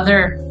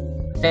 Another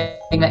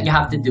thing that you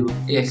have to do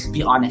is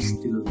be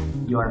honest to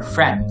your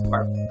friend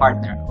or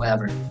partner,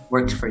 whatever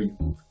works for you,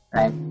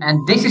 right?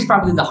 And this is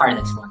probably the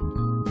hardest one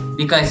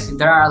because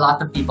there are a lot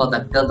of people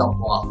that build up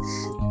walls.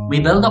 We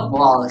build up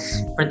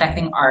walls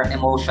protecting our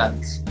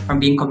emotions from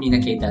being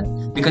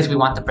communicated because we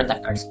want to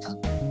protect ourselves.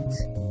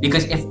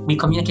 Because if we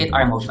communicate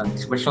our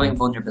emotions, we're showing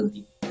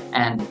vulnerability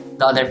and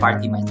the other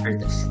party might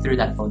hurt us through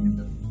that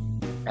vulnerability,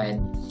 right?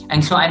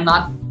 And so I'm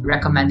not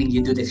recommending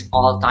you do this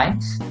all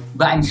times,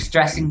 but I'm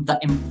stressing the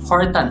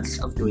importance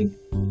of doing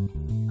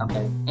it,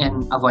 okay,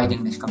 in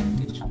avoiding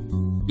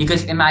miscommunication.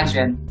 Because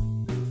imagine,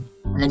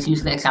 let's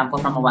use the example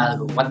from a while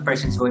ago. One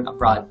person's going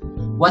abroad.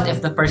 What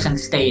if the person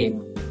staying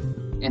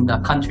in the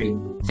country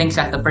thinks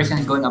that the person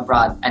is going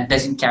abroad and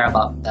doesn't care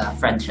about the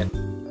friendship?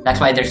 That's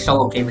why they're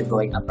so okay with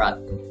going abroad,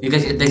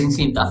 because it doesn't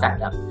seem to affect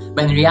them.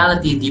 But in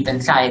reality, deep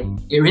inside,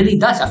 it really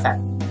does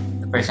affect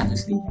the person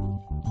who's leaving,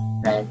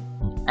 right?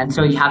 And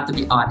so you have to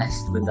be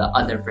honest with the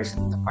other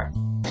person in the party.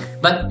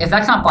 But if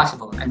that's not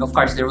possible, and of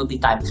course there will be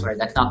times where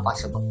that's not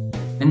possible,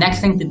 the next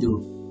thing to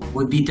do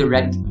would be to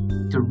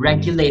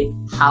regulate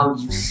how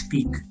you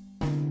speak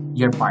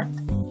your part.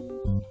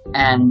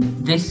 And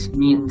this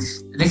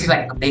is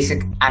like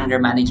basic anger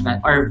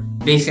management, or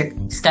basic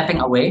stepping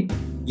away,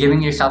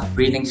 giving yourself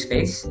breathing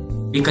space,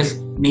 because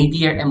maybe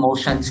your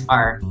emotions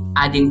are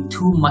adding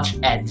too much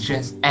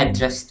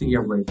edges to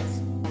your words.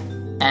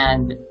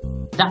 And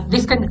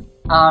this can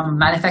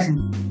manifest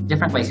in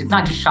different ways. It's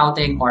not just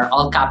shouting or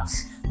all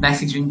caps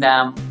messaging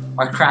them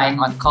or crying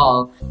on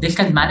call. This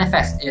can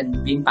manifest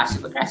in being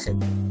passive aggressive.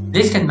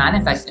 This can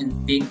manifest in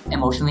being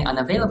emotionally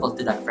unavailable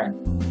to that friend.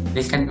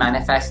 This can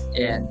manifest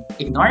in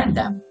ignoring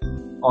them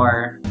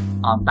or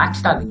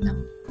backstabbing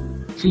them.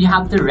 So you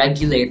have to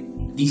regulate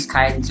these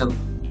kind of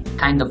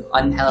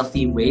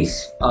unhealthy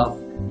ways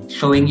of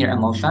showing your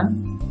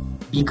emotion,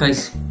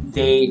 because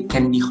they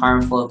can be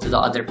harmful to the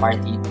other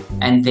party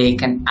and they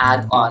can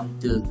add on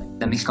to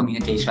the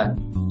miscommunication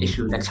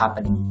issue that's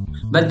happening.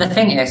 But the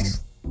thing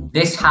is,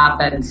 this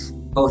happens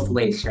both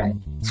ways, right?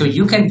 So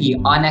you can be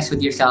honest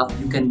with yourself,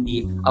 you can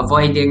be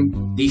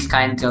avoiding these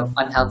kinds of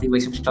unhealthy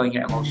ways of showing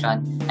your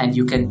emotion, and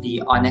you can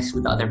be honest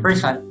with the other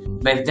person.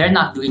 But if they're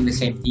not doing the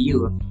same to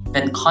you,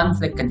 then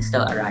conflict can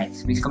still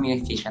arise,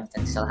 miscommunication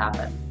can still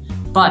happen.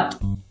 But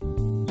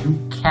you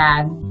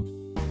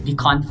can be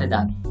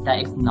confident that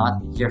it's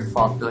not your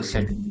fault to a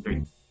certain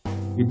degree.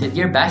 You did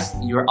your best,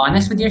 you were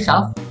honest with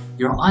yourself,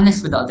 you're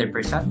honest with the other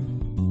person.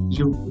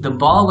 The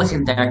ball was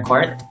in their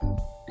court,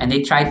 and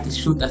they tried to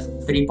shoot a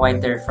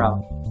 3-pointer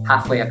from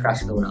halfway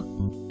across the world,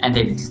 and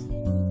they missed.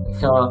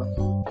 So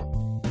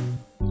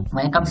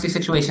when it comes to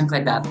situations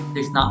like that,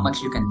 there's not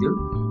much you can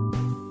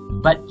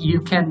do, but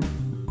you can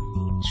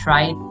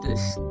try to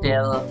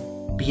still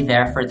be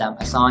there for them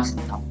as long as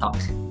it's not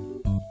toxic.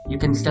 You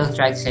can still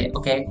try to say,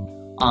 okay,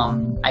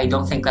 I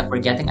don't think that we're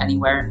getting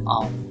anywhere.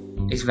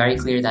 It's very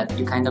clear that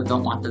you kind of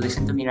don't want to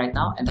listen to me right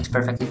now, and that's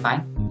perfectly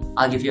fine.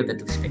 I'll give you a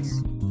bit of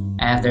space.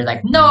 And if they're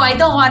like, no, I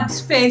don't want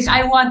space,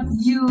 I want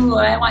you,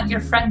 I want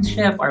your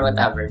friendship, or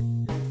whatever.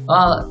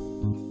 Well,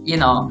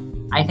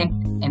 I think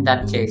in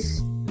that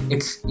case,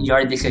 it's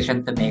your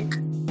decision to make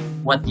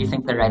what you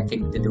think the right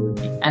thing to do would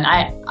be. And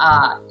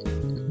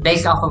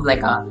based off of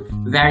like a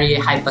very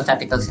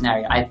hypothetical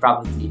scenario, I'd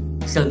probably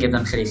still give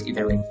them space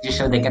either way, just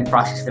so they can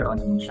process their own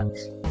emotions.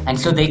 And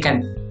so they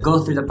can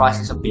go through the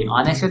process of being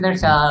honest with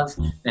themselves,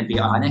 then be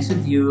honest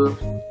with you,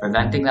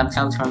 preventing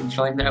themselves from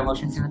showing their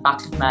emotions in a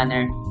toxic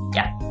manner.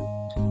 Yeah.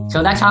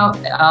 So that's how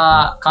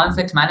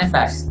conflicts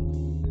manifest.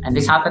 And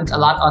this happens a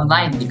lot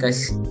online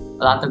because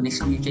a lot of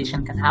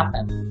miscommunication can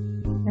happen.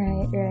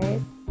 Right.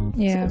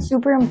 Yeah. So it's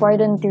super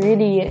important to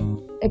really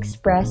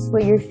express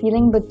what you're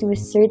feeling, but to a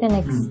certain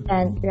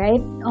extent,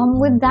 right?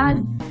 With that,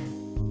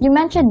 you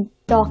mentioned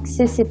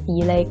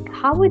toxicity. Like,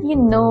 how would you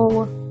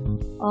know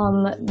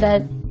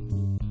that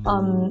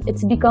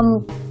it's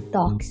become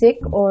toxic,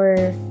 or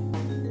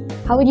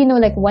how would you know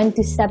like when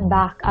to step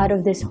back out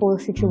of this whole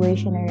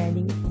situation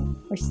already,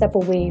 or step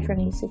away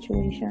from the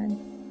situation?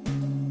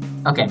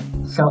 Okay,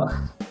 so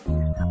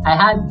I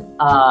had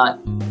a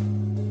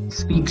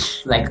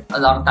speech like a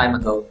long time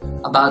ago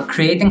about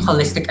creating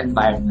holistic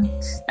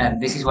environments,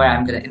 and this is where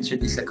I'm going to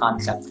introduce the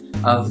concept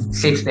of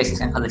safe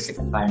spaces and holistic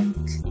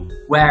environments,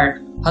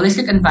 where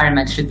holistic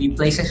environments should be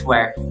places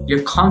where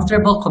you're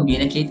comfortable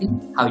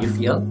communicating how you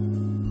feel,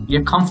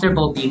 you're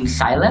comfortable being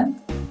silent,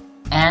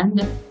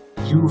 and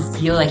you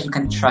feel like you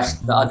can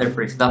trust the other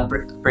person,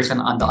 the person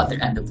on the other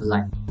end of the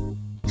line.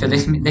 So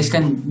this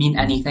can mean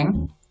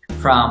anything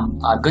from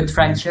a good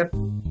friendship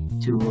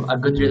to a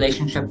good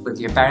relationship with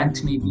your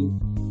parents, maybe,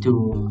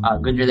 to a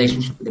good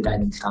relationship with a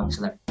guidance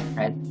counselor,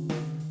 right?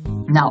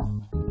 Now,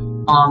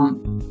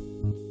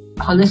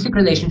 holistic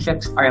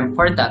relationships are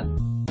important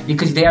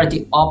because they are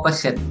the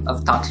opposite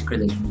of toxic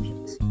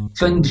relationships.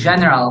 So in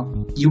general,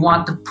 you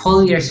want to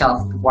pull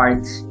yourself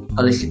towards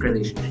holistic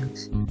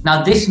relationships.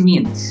 Now, this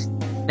means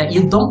that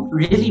you don't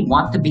really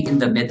want to be in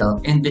the middle,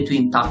 in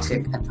between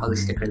toxic and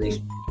holistic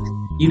relationships.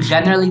 You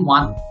generally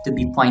want to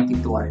be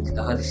pointing towards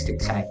the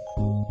holistic side.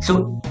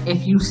 So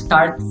if you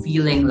start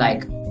feeling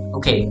like,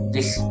 okay,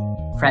 this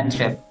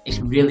friendship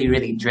is really,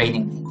 really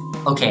draining me.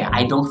 Okay,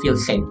 I don't feel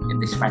safe in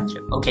this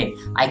friendship. Okay,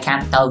 I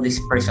can't tell this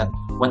person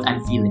what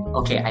I'm feeling.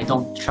 Okay, I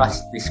don't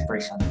trust this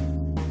person.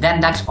 Then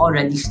that's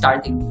already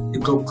starting to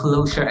go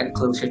closer and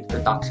closer to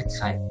the toxic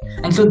side.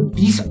 And so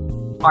these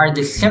are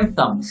the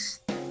symptoms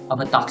of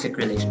a toxic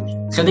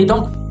relationship. So they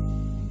don't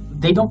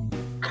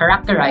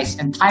characterize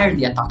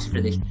entirely a toxic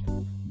relationship,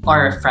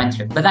 or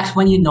friendship. But that's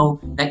when you know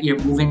that you're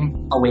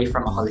moving away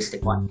from a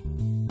holistic one.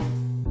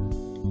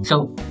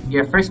 So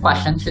your first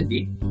question should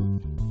be,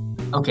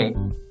 okay,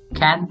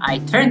 can I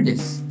turn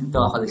this into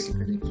a holistic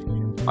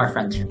relationship or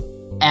friendship?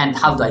 And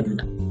how do I do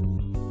that?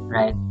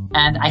 Right?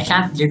 And I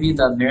can't give you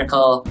the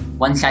miracle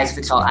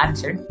one-size-fits-all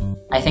answer.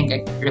 I think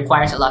it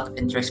requires a lot of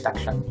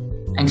introspection.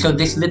 And so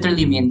this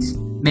literally means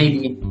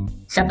maybe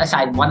set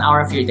aside 1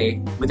 hour of your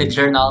day with a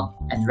journal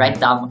and write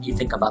down what you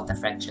think about the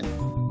friendship.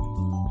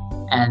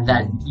 And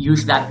then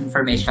use that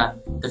information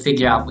to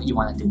figure out what you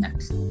want to do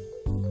next.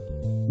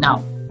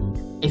 Now,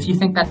 if you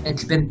think that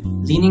it's been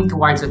leaning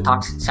towards the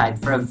toxic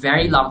side for a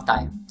very long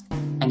time,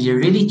 and you're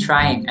really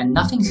trying and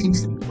nothing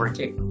seems to be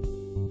working,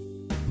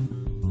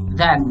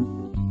 then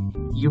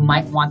you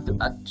might want to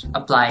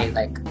apply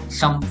like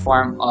some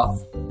form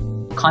of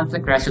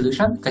conflict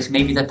resolution, because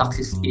maybe the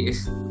toxicity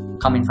is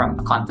coming from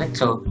a conflict.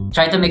 So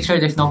try to make sure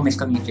there's no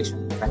miscommunication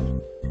in the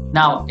friendship.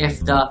 Now, if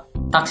the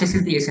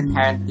toxicity is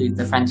inherent to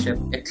the friendship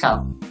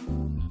itself,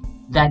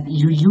 then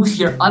you use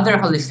your other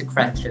holistic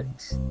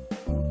friendships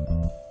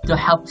to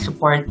help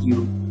support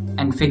you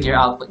and figure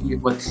out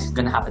what's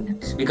going to happen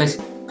next. Because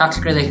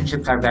toxic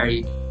relationships are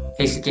very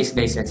case-to-case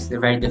basis.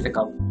 They're very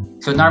difficult.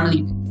 So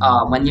normally,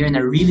 when you're in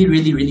a really,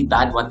 really, really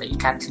bad one that you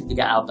can't seem to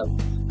get out of,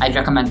 I'd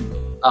recommend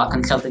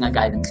consulting a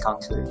guidance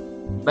counselor.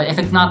 But if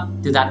it's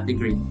not to that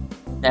degree,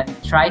 then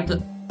try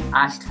to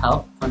ask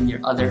help from your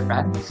other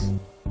friends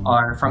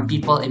or from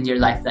people in your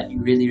life that you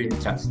really, really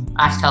trust.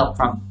 Ask help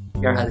from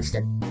your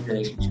holistic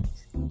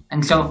relationships.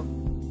 And so,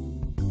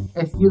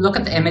 if you look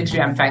at the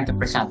imagery I'm trying to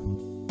present,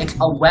 it's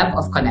a web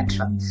of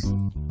connections.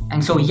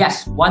 And so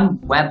yes,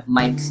 one web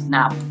might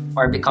snap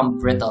or become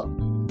brittle,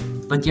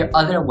 but your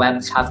other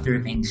webs have to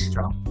remain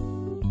strong.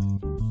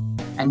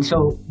 And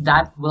so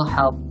that will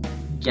help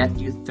get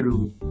you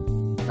through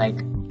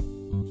like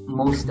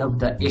most of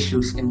the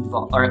issues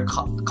or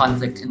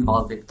conflicts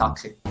involving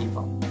toxic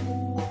people.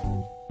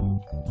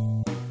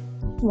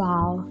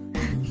 Wow.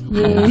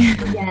 Yay.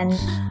 Again,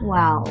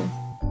 wow.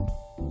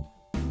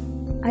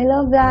 I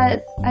love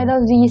that. I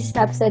love these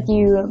steps that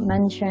you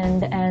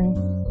mentioned, and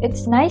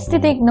it's nice to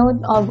take note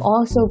of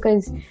also,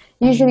 because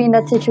usually in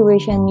that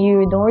situation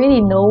you don't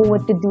really know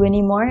what to do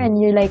anymore,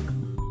 and you're like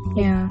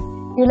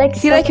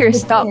feel like you're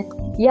stuck.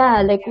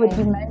 Yeah, like what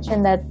you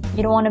mentioned, that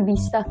you don't want to be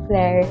stuck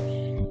there.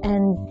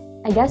 And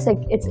I guess like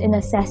it's in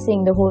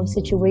assessing the whole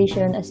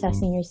situation,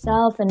 assessing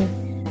yourself, and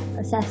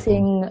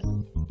assessing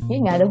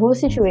the whole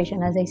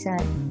situation, as I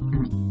said.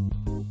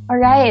 All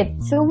right.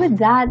 So with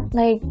that,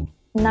 like,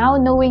 now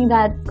knowing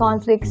that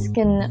conflicts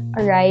can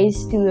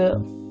arise to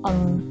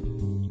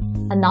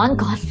a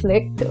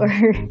non-conflict, or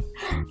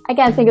I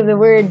can't think of the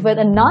word, but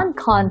a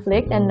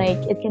non-conflict, and like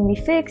it can be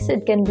fixed,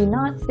 it can be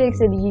not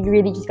fixed, and you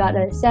really just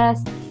gotta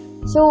assess.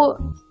 So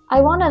I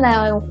wanna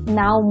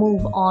now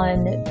move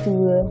on to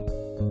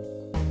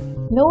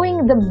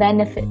knowing the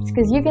benefits,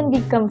 because you can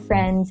become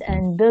friends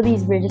and build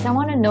these bridges. I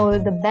wanna know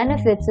the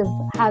benefits of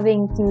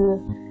having to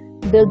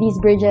build these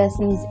bridges,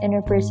 these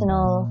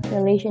interpersonal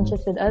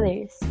relationships with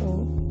others. So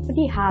what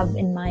do you have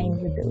in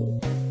mind with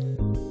those?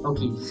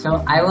 Okay,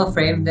 so I will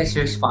frame this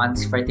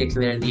response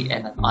particularly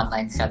in an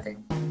online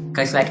setting,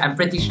 because like I'm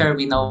pretty sure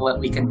we know what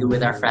we can do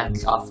with our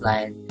friends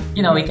offline.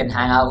 You know, we can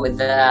hang out with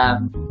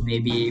them,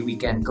 maybe we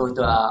can go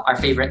to our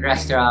favorite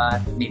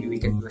restaurant, maybe we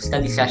can do a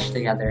study session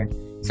together.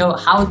 So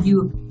how do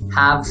you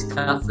have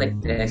stuff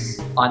like this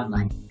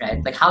online,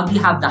 right? Like how do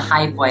you have the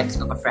high points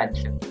of a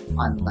friendship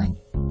online?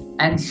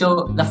 And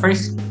so the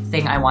first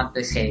thing I want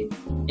to say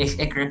is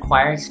it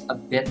requires a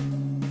bit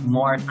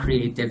more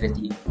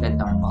creativity than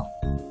normal.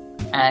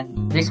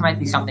 And this might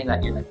be something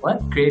that you're like,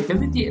 what?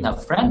 Creativity in a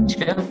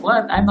friendship?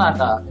 What? I'm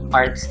not an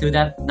art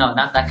student. No,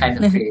 not that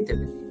kind of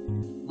creativity.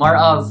 More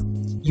of,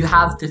 you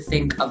have to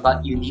think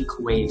about unique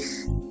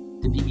ways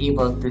to be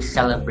able to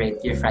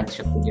celebrate your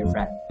friendship with your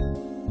friend,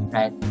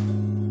 right?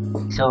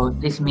 So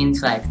this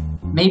means like,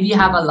 maybe you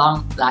have a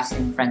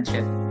long-lasting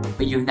friendship,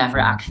 but you've never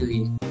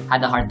actually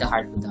had a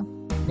heart-to-heart with them.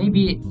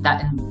 Maybe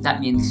that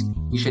means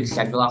you should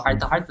schedule a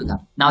heart-to-heart with them.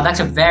 Now, that's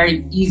a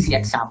very easy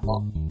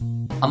example.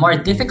 A more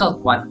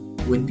difficult one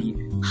would be,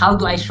 how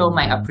do I show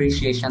my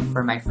appreciation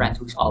for my friend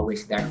who's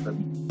always there for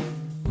me,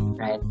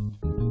 right?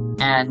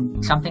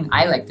 And something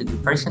I like to do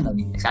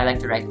personally is I like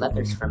to write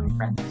letters for my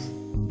friends.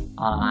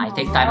 I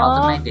take time out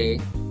of my day,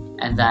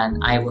 and then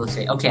I will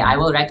say, okay, I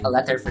will write a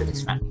letter for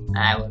this friend. And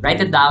I will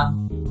write it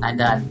down, and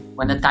then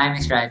when the time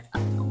is right,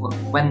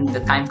 when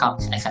the time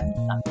comes, I send it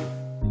down.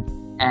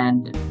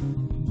 And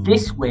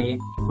this way,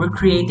 we're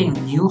creating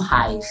new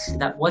highs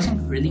that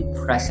wasn't really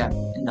present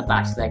in the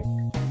past. Like,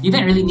 you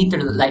didn't really need to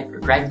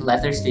write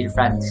letters to your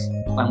friends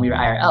when we were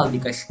IRL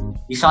because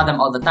you saw them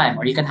all the time,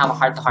 or you can have a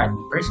heart-to-heart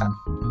in person,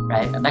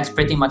 right? And that's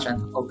pretty much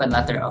an open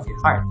letter of your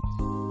heart.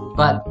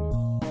 But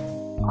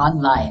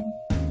online,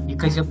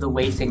 because of the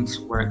way things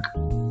work,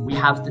 we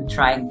have to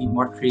try and be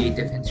more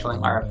creative in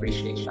showing our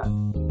appreciation.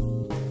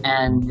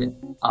 And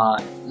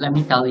let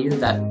me tell you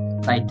that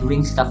by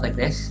doing stuff like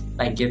this,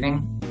 by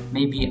giving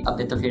maybe a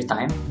bit of your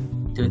time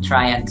to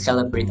try and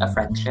celebrate a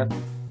friendship,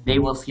 they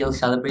will feel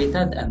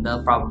celebrated, and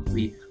they'll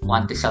probably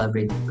want to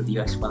celebrate with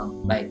you as well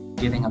by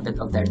giving a bit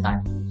of their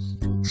time.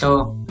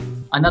 So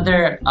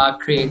another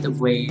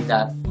creative way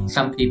that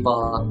some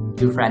people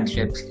do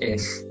friendships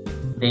is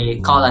they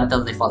call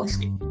until they fall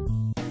asleep.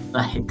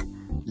 Like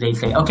they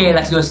say, okay,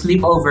 let's do a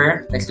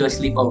sleepover. Let's do a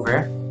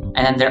sleepover.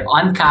 And then they're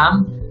on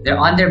cam. They're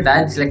on their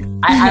beds. Like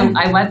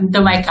I went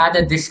into my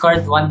Kada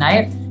Discord one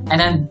night, and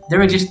then there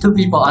were just two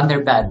people on their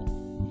bed,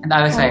 and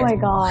I was Oh like, my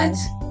god.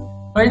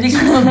 what are these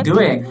people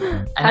doing?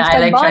 And I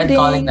Hashtag tried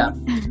calling bonding.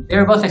 them. They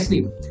were both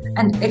asleep,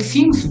 and it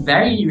seems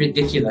very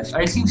ridiculous,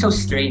 or it seems so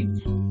strange.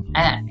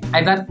 And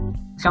I bet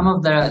some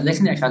of the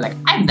listeners are like,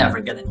 I'm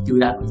never gonna do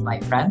that with my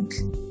friends.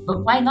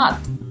 But why not?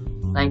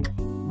 Like,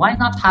 why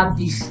not have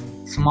these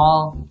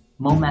small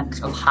moments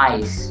of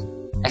highs,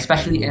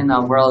 especially in a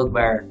world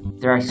where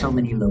there are so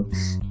many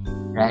lows,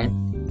 right?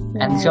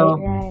 And so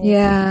Right.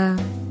 Yeah.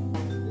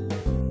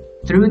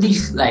 through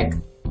these like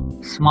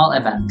small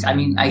events, I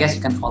mean, I guess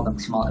you can call them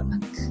small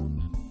events,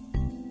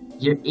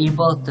 you're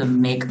able to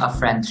make a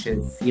friendship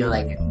feel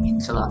like it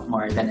means a lot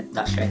more than it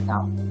does right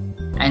now.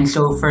 And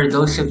so for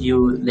those of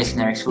you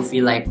listeners who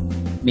feel like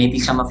maybe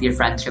some of your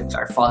friendships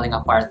are falling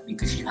apart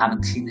because you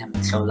haven't seen them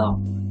in so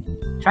long,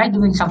 try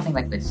doing something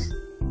like this.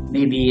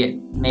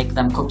 Maybe make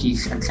them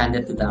cookies and send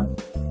it to them,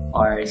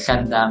 or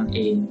send them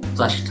a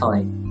plush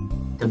toy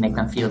to make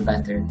them feel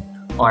better.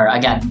 Or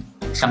again,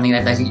 something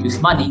that doesn't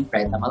use money,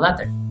 write them a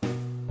letter.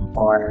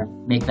 Or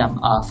make them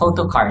a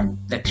photo card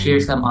that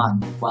cheers them on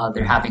while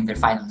they're having their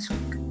finals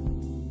week.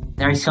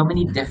 There are so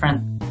many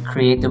different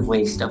creative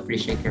ways to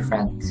appreciate your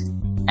friends.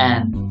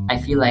 And I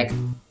feel like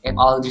it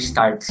all just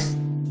starts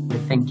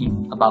with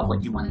thinking about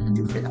what you want to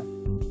do for them.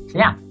 So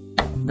yeah,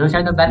 those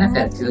are the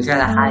benefits. Those are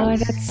the Oh,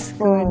 highs. that's good.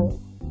 Cool.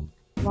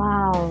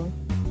 Wow.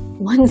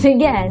 Once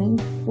again,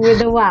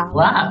 with a wow.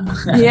 Wow.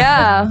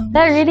 Yeah.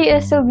 That really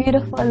is so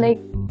beautiful.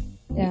 Like,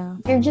 Yeah.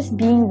 you're just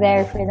being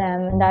there for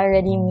them, and that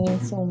already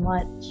means so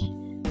much.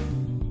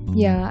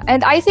 Yeah.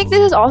 And I think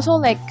this is also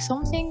like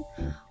something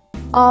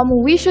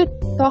we should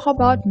talk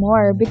about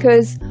more,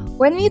 because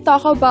when we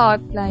talk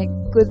about like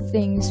good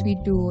things we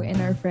do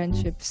in our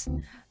friendships,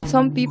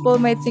 some people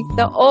might think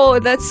that, oh,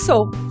 that's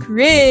so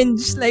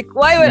cringe. Like,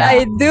 why would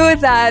I do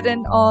that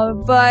and all?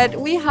 But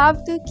we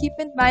have to keep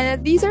in mind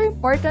that these are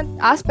important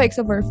aspects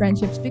of our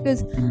friendships,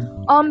 because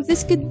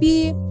this could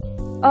be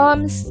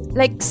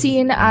like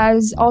seen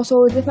as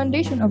also the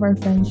foundation of our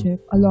friendship,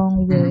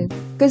 along with,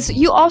 because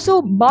you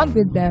also bond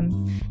with them,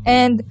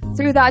 and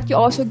through that you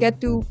also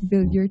get to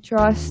build your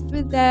trust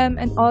with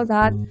them and all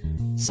that.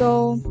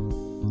 So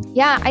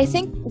yeah, I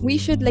think we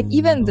should, like,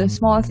 even the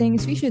small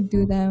things, we should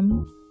do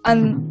them.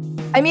 And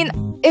I mean,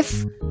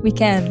 if we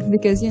can,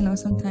 because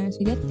sometimes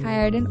we get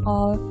tired and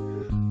all.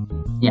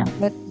 Yeah.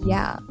 But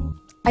yeah,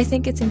 I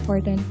think it's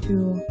important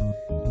to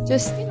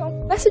just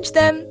message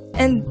them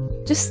and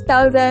just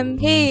tell them,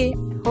 hey,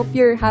 hope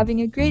you're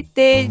having a great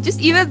day.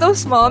 Just even those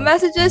small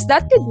messages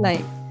that could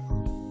like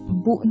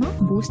not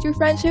boost your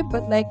friendship,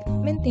 but like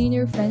maintain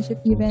your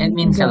friendship even. It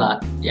means a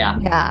lot. Yeah.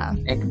 Yeah.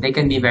 They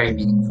can be very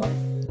meaningful.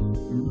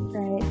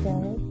 Right,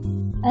 right.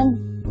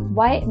 And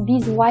why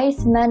these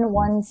wise men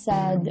once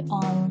said,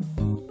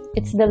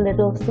 it's the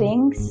little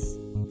things,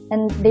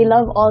 and they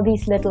love all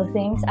these little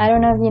things. I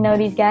don't know if you know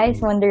these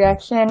guys, One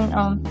Direction.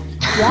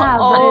 Yeah,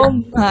 Oh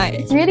but my.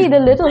 it's really the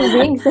little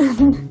things.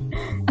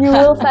 You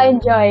will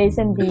find joys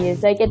in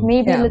these. Like, it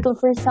may be Yeah. little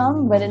for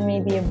some, but it may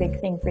be a big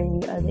thing for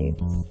the others.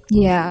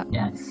 Yeah.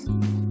 Yes.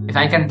 If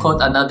I can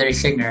quote another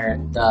singer,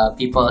 the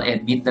people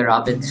in Meet the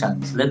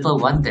Robinsons, Little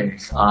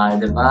Wonders.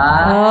 Diba?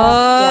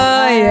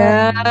 Oh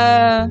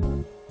yeah.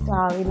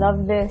 Wow, we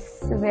love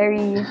this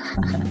very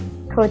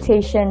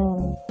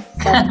quotation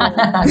session.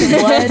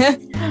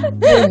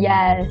 What?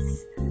 Yes.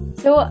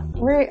 So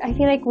I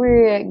feel like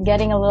we're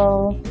getting a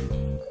little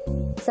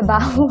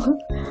sabaw.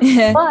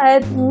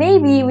 But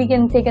maybe we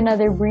can take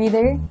another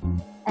breather,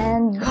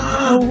 and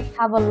we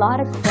have a lot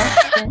of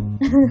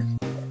questions.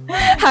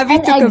 Have you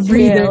And took a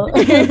breather?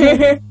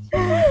 exhale.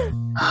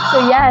 So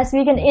yes,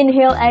 we can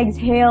inhale,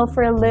 exhale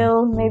for a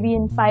little, maybe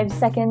in 5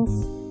 seconds,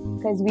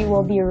 because we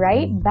will be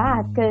right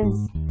back, because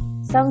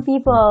some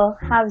people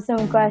have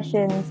some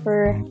questions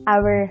for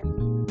our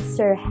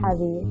Sir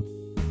Javi.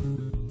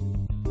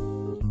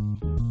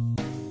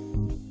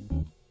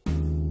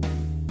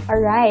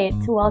 Alright,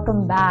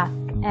 welcome back.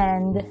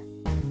 And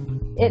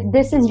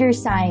this is your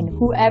sign.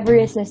 Whoever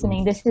is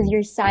listening, this is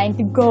your sign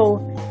to go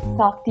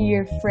talk to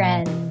your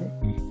friend.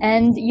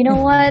 And you know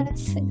what?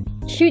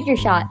 Shoot your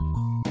shot.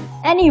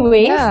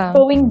 Anyways, Yeah.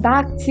 going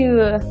back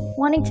to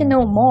wanting to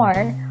know more,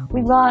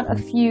 we got a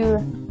few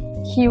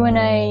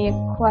Q&A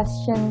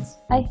questions.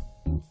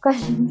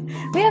 Questions.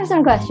 We have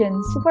some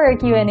questions for a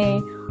Q&A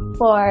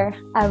for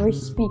our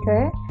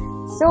speaker.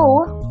 So,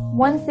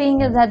 one thing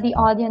that the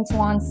audience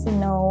wants to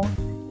know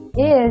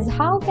is,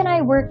 how can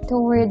I work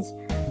towards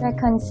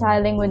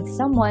reconciling with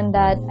someone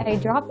that I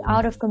dropped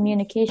out of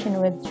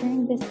communication with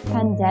during this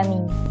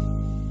pandemic?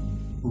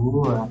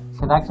 Ooh,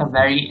 so that's a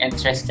very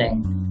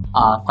interesting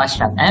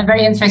question and a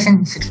very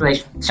interesting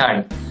situation.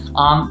 Sorry.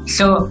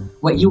 So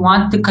what you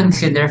want to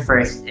consider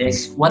first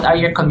is what are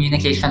your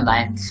communication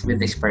lines with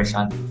this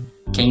person?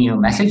 Can you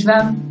message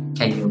them?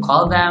 Can you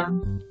call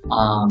them?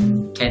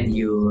 Can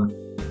you?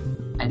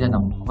 I don't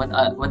know.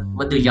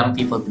 What do young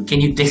people do?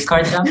 Can you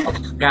discard them?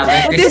 Grab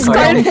a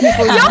Discard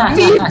young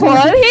people.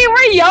 Hey,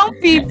 we're young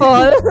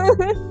people.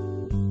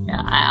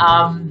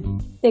 Yeah.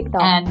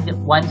 TikTok.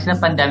 And once the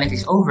pandemic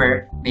is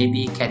over,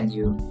 maybe can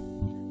you,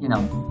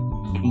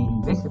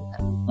 visit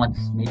them once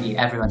maybe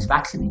everyone's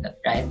vaccinated,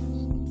 right?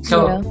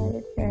 So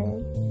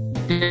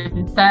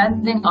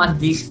depending on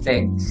these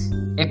things,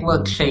 it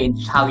will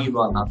change how you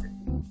go about it.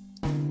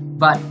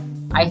 But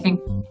I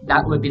think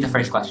that would be the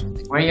first question.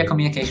 Like, where are your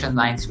communication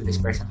lines with this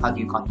person? How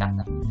do you contact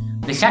them?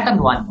 The second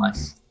one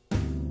was,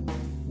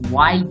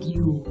 why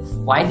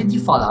did you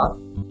fall out?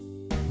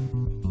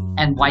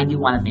 And why do you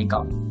want to make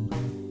up?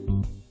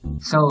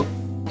 So,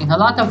 in a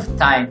lot of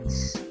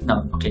times,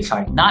 not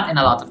in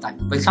a lot of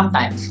times, but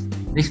sometimes,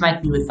 this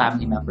might be with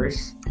family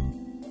members.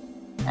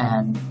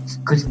 And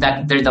because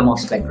they're the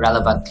most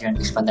relevant during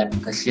this pandemic,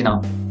 because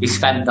you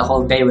spend the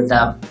whole day with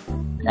them,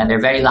 and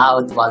they're very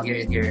loud while you're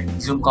in your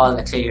Zoom call.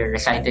 Let's say you're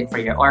reciting for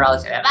your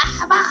orals.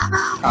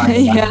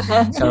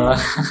 Yeah. So,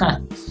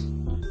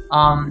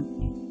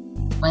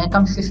 when it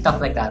comes to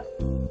stuff like that,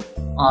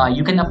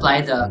 you can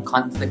apply the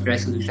conflict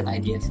resolution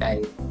ideas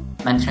I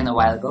mentioned a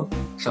while ago.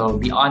 So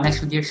be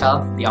honest with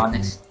yourself, be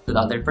honest with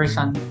the other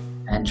person,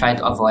 and try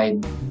to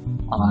avoid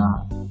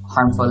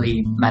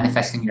harmfully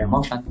manifesting your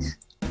emotions.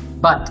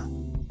 But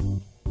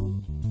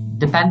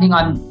depending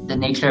on the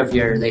nature of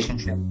your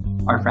relationship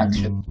or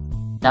friendship,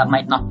 that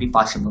might not be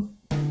possible.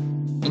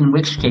 In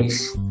which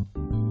case,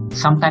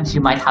 sometimes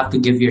you might have to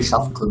give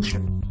yourself closure,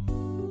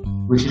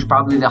 which is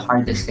probably the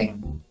hardest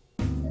thing,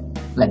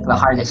 the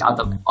hardest out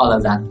of all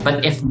of that.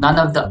 But if none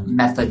of the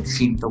methods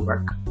seem to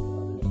work,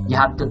 you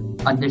have to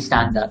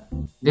understand that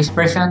this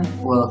person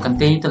will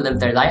continue to live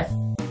their life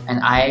and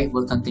I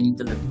will continue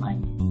to live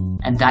mine.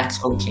 And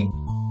that's okay.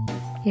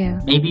 Yeah.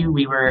 Maybe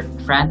we were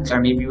friends or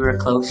maybe we were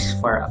close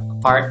for a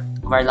part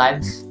of our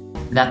lives.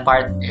 That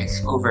part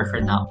is over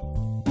for now.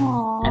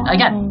 Aww. And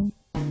again,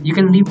 you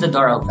can leave the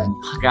door open.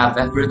 Grab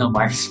Bruno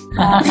Mars.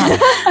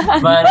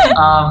 But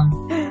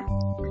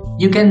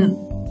you can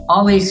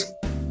always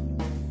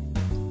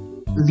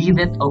leave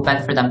it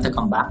open for them to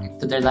come back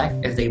to their life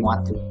if they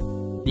want to.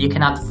 You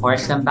cannot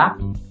force them back,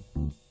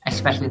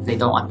 especially if they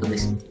don't want to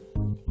listen to you.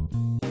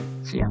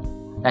 So yeah,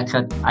 that's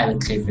what I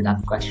would say for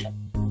that question.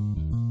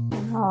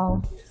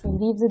 Wow. So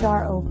leave the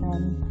door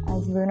open,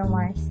 as Bruno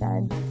Mars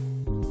said.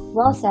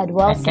 Well said,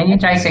 Can you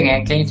try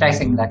singing? Can you try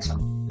singing that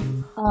song?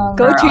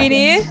 Go,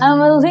 Trini. I'm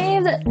gonna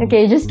leave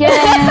Okay, just kidding.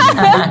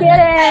 Just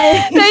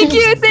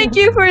kidding. Thank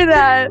you for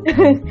that.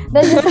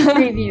 That's just a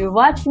preview.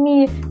 Watch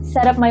me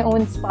set up my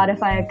own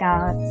Spotify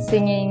account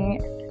singing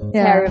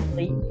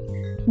terribly.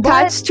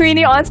 Catch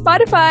Trini on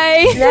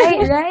Spotify.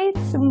 Right?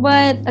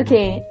 But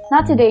okay,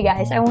 not today,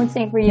 guys. I won't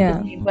sing for you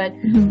today. But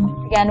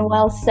again,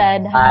 well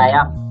said.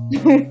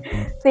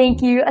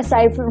 Thank you.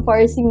 Aside from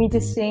forcing me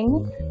to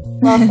sing,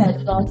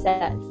 well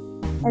said.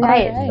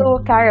 Alright, so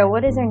Kara,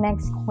 what is our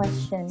next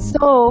question?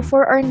 So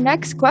for our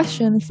next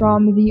question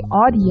from the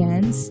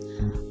audience,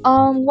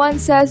 one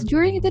says,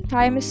 during the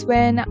times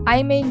when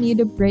I may need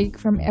a break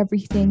from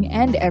everything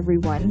and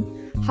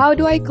everyone, how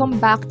do I come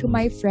back to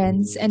my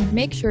friends and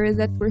make sure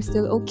that we're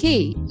still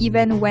okay,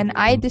 even when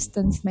I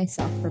distance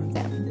myself from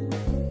them?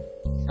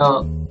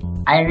 So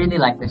I really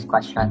like this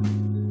question.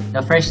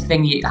 The first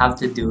thing you have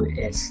to do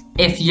is,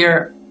 if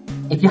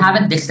you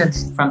haven't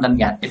distanced from them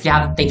yet, if you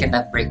haven't taken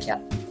that break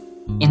yet,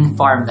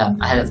 inform them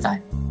ahead of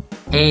time.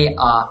 Hey,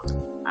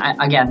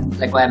 again,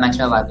 like what I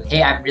mentioned about,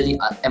 hey, I'm really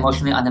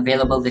emotionally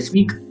unavailable this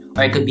week,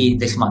 or it could be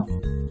this month.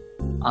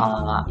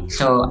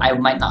 So I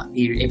might not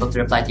be able to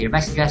reply to your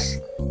messages.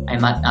 I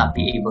might not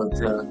be able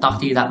to talk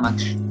to you that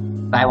much,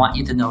 but I want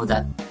you to know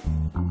that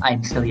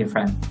I'm still your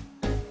friend.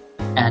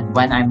 And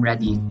when I'm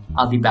ready,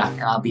 I'll be back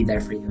and I'll be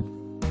there for you.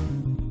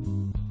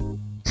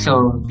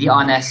 So be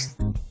honest.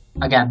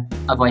 Again,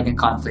 avoiding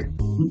conflict.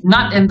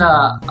 Not in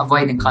the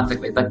avoiding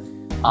conflict way, but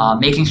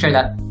making sure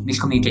that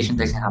miscommunication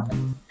doesn't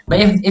happen. But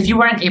if you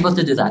weren't able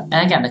to do that,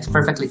 and again, that's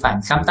perfectly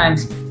fine.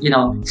 Sometimes,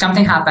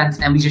 something happens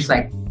and we just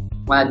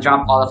want to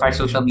drop all of our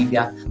social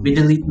media. We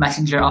delete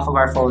Messenger off of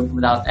our phone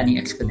without any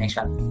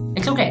explanation.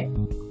 It's okay.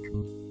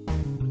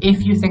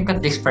 If you think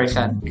that this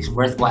person is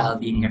worthwhile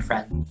being your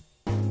friend,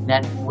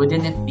 then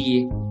wouldn't it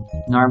be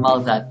normal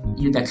that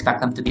you'd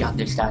expect them to be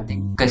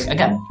understanding? Because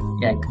again,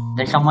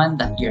 there's someone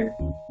that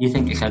you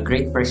think is a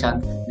great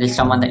person. There's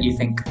someone that you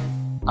think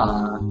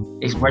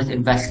is worth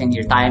investing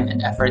your time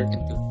and effort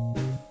into.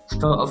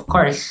 So of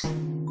course,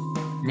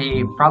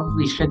 they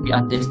probably should be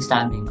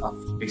understanding of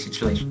your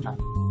situation.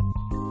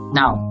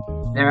 Now,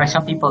 there are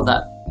some people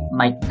that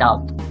might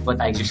doubt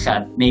what I just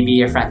said. Maybe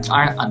your friends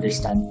aren't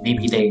understanding.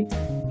 Maybe they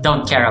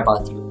don't care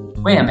about you.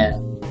 Wait a minute,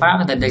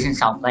 parang that doesn't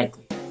sound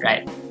likely,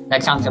 right?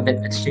 That sounds a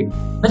bit extreme.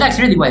 But that's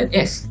really what it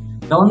is.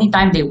 The only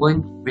time they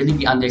won't really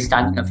be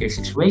understanding of your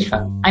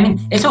situation, I mean,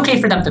 it's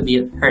okay for them to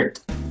be hurt,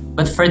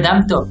 but for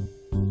them to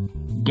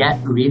get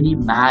really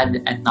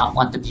mad and not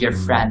want to be your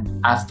friend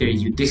after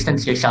you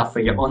distance yourself for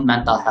your own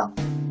mental health.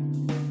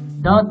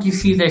 Don't you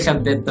see there's a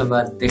bit of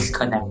a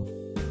disconnect?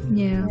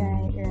 Yeah.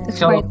 Right, right. That's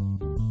So right.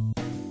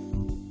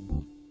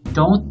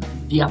 don't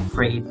be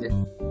afraid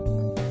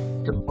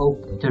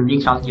to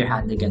reach out your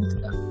hand again to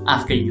them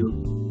after you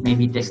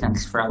maybe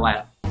distance for a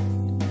while.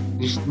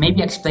 Just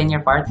maybe explain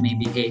your part.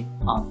 Maybe, hey,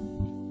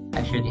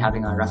 I'm really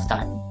having a rough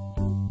time.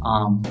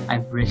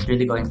 I was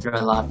really going through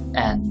a lot,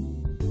 and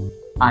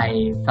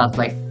I felt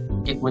like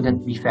it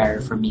wouldn't be fair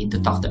for me to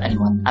talk to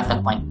anyone at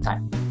that point in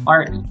time,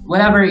 or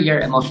whatever your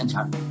emotions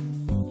are.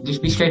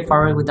 Just be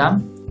straightforward with them,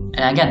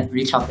 and again,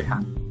 reach out their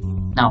hand.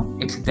 Now,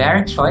 it's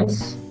their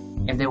choice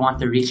if they want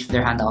to reach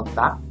their hand out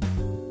back,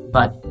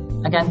 but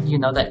again, you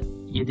know that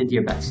you did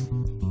your best.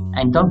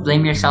 And don't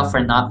blame yourself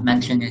for not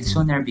mentioning it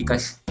sooner,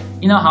 because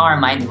you know how our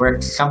mind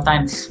works.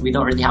 Sometimes we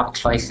don't really have a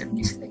choice in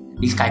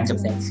these kinds of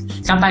things.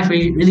 Sometimes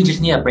we really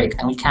just need a break,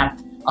 and we can't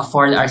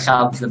afford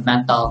ourselves the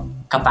mental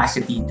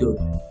capacity to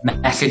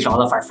message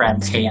all of our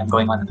friends, hey, I'm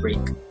going on a break.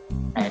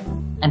 Right?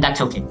 And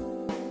that's okay.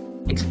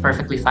 It's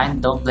perfectly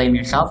fine. Don't blame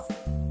yourself,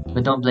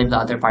 but don't blame the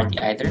other party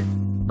either.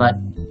 But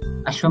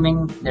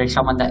assuming there's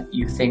someone that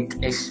you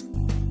think is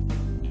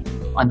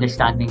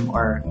understanding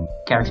or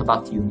cares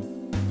about you,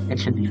 it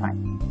should be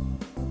fine.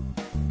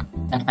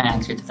 That's my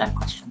answer to that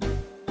question.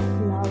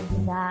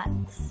 Love that.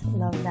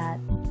 Love that.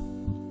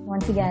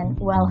 Once again,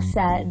 well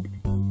said.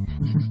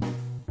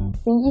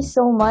 Thank you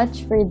so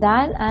much for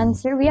that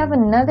answer. We have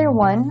another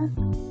one,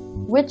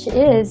 which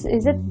is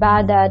it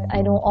bad that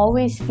I don't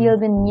always feel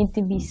the need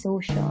to be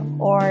social?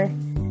 Or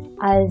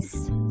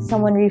as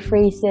someone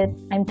rephrased it,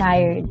 I'm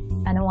tired.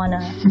 I don't want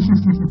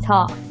to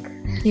talk.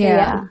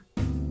 Yeah.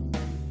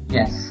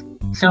 Yes.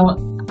 So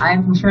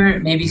I'm sure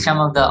maybe some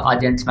of the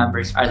audience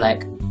members are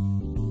like,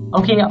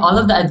 okay, all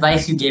of the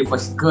advice you gave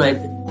was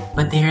good,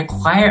 but they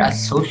require a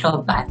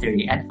social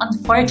battery. And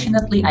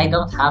unfortunately, I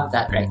don't have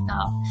that right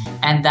now.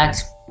 And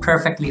that's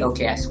perfectly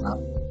okay as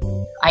well.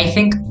 I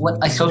think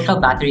what a social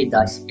battery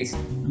does is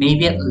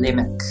maybe it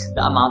limits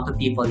the amount of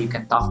people you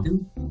can talk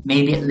to.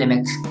 Maybe it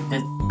limits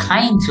the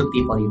kinds of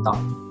people you talk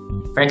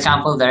to. For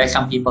example, there are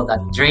some people that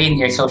drain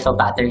your social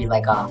battery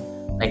like a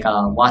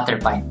water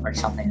pipe or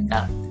something like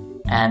that.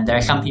 And there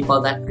are some people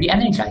that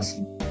re-energize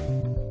you.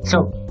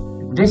 So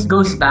this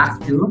goes back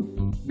to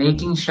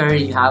making sure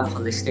you have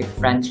holistic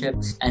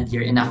friendships and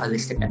you're in a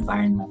holistic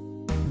environment.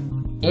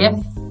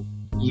 If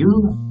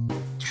you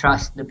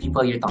trust the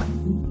people you're talking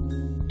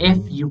to, if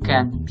you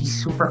can be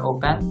super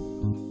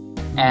open,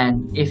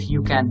 and if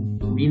you can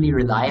really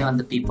rely on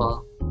the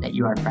people that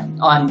you are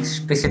on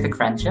specific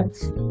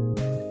friendships,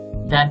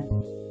 then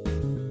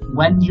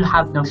when you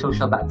have no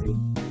social battery,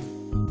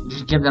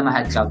 just give them a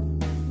heads up.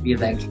 Be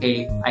like,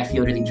 hey, I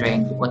feel really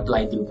drained. What do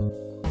I do?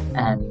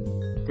 And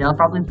they'll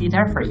probably be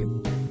there for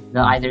you.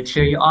 They'll either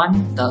cheer you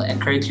on, they'll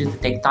encourage you to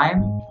take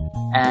time,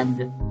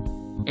 and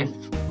if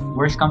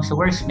worst comes to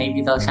worst,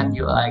 maybe they'll send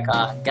you like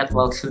a get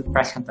well soon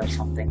present or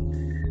something.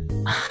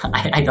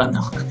 I don't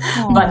know.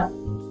 But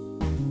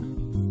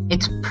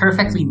it's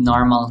perfectly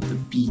normal to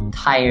be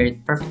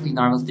tired, perfectly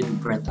normal to be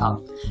burnt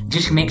out.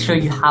 Just make sure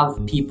you have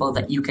people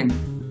that you can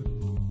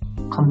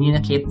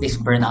communicate this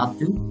burnout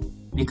to,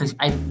 because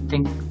I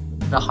think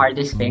the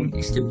hardest thing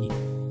is to be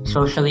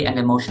socially and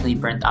emotionally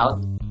burnt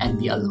out and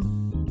be alone.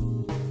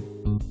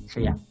 So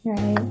yeah.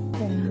 Right.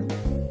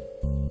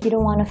 You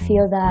don't want to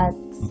feel that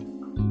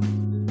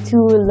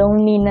too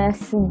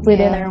loneliness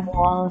within our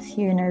walls,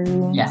 here in our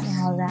rooms, Yes. and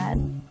all that.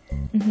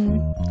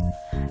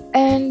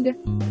 And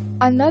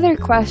another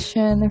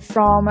question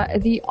from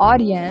the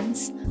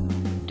audience.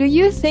 Do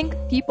you think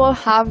people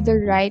have the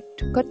right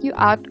to cut you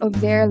out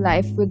of their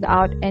life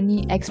without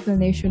any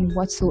explanation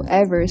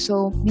whatsoever?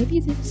 So maybe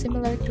this is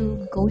similar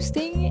to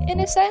ghosting in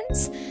a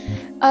sense,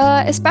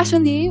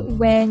 especially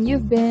when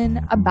you've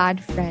been a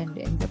bad friend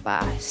in the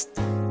past.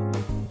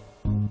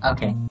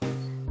 Okay.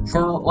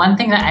 So one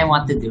thing that I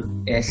want to do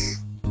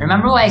is,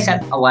 remember what I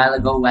said a while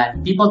ago,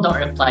 when people don't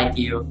reply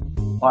to you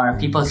or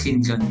people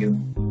sinzun you,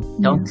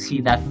 don't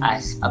see that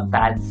as a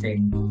bad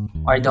thing,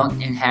 or don't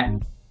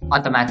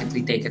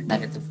automatically take it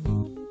negatively.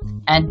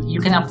 And you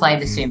can apply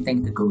the same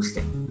thing to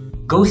ghosting.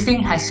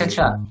 Ghosting has such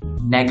a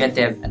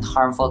negative and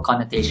harmful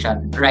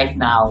connotation right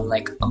now,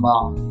 like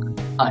among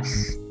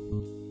us,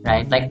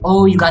 right? Like,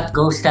 oh, you got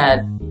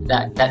ghosted.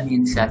 That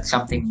means that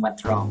something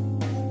went wrong,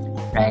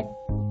 right?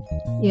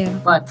 Yeah.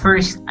 But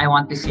first, I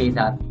want to say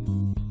that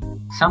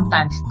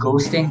sometimes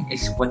ghosting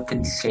is what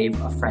can save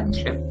a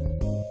friendship.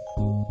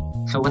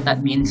 So what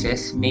that means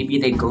is, maybe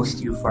they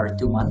ghost you for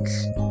 2 months,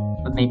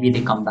 but maybe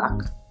they come back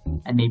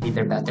and maybe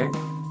they're better.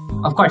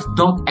 Of course,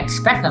 don't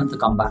expect them to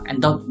come back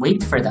and don't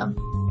wait for them.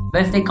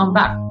 But if they come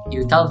back,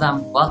 you tell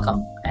them,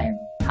 welcome, I'm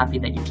happy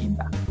that you came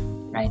back,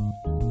 right?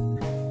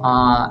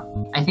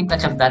 I think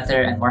that's a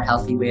better and more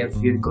healthy way of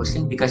viewing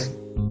ghosting, because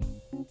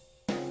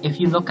if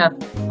you look at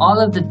all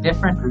of the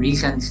different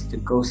reasons to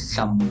ghost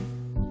someone,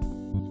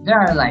 there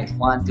are like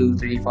 1, 2,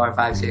 3, 4,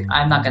 5, 6.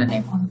 I'm not gonna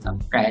name all of them,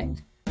 right?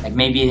 Like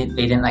maybe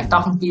they didn't like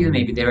talking to you,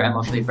 maybe they were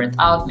emotionally burnt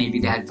out, maybe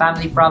they had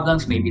family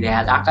problems, maybe they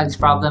had academic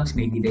problems,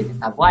 maybe they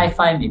didn't have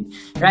Wi-Fi, maybe,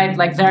 right?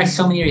 Like there are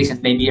so many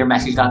reasons. Maybe your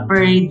message got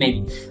buried,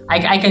 maybe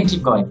I can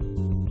keep going.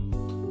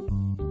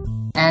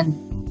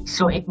 And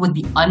so it would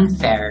be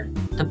unfair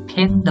to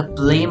pin the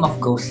blame of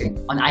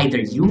ghosting on either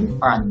you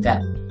or on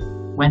them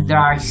when there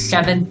are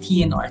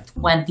 17 or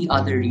 20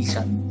 other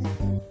reasons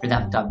for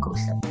them to have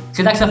ghosted.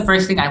 So that's the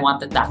first thing I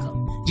want to tackle.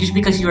 Just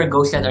because you were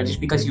ghosted or just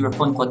because you were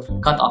quote unquote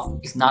cut off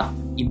is not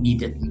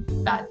immediately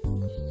bad.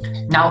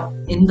 Now,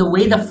 in the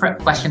way the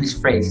question is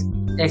phrased,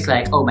 it's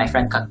like, oh, my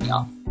friend cut me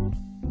off.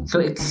 So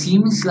it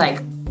seems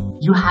like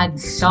you had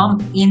some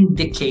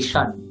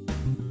indication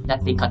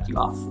that they cut you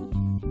off,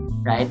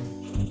 right?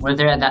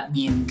 Whether that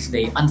means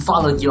they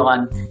unfollowed you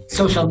on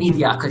social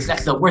media because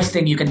that's the worst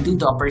thing you can do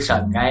to a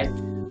person, right?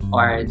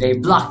 Or they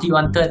blocked you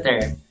on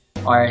Twitter,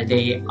 or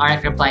they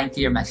aren't replying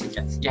to your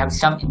messages. You have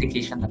some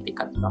indication that they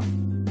cut you off.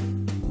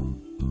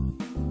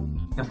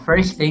 The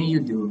first thing you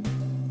do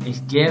is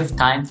give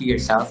time to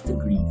yourself to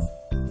grieve.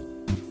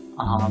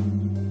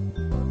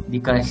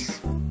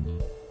 Because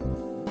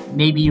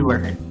maybe you were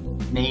hurt.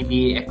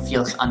 Maybe it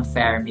feels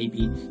unfair.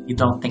 Maybe you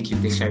don't think you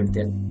deserved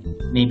it.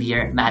 Maybe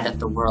you're mad at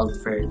the world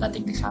for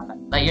letting this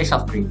happen. Let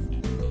yourself grieve.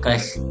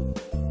 Because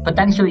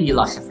potentially you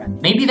lost a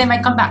friend. Maybe they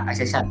might come back,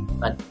 as I said.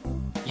 But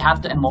you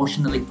have to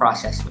emotionally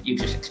process what you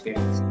just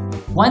experienced.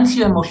 Once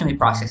you emotionally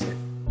process it,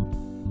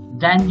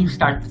 then you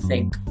start to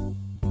think,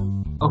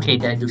 okay,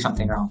 did I do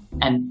something wrong?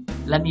 And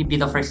let me be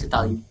the first to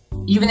tell you,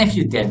 even if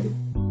you did,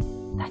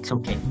 that's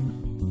okay.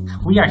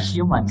 We are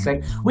humans.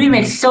 Like, we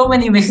make so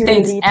many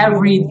mistakes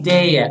every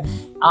day.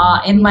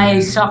 In my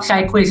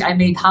Socksai quiz, I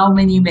made how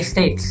many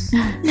mistakes?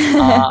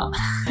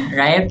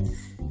 Right?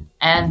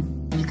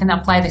 And you can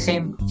apply the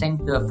same thing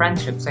to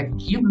friendships. Like,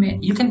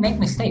 you can make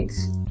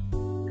mistakes.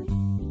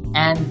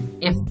 And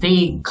if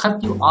they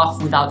cut you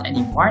off without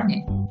any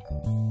warning,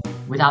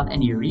 without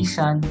any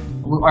reason,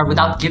 or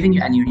without giving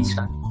you any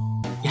reason,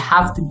 you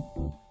have to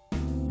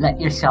let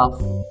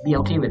yourself be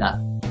okay with that.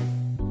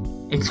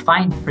 It's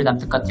fine for them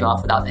to cut you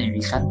off without any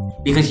reason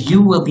because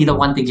you will be the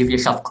one to give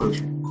yourself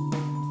closure.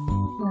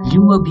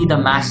 You will be the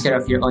master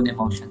of your own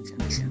emotions in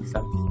this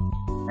instance,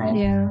 right?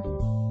 Yeah.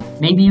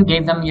 Maybe you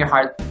gave them your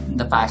heart in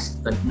the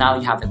past, but now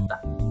you have it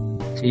back.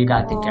 So you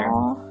gotta take care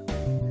of it.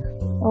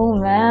 Oh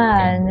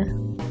man.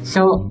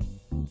 So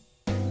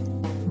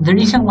the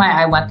reason why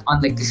I went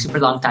on like this super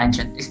long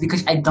tangent is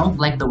because I don't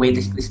like the way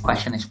this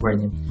question is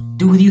worded.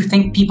 Do you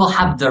think people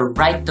have the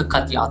right to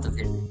cut you out of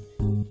their life?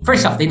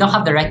 First off, they don't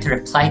have the right to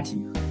reply to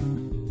you.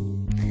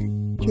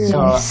 True.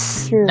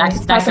 So True.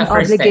 that's the an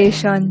first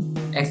obligation.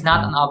 thing. It's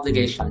not an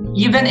obligation.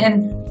 Even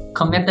in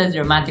committed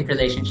romantic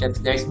relationships,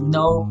 there's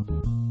no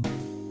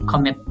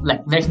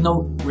there's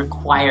no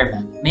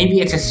requirement. Maybe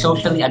it's a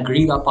socially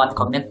agreed upon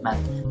commitment,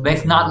 but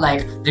it's not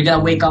like they're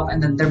gonna wake up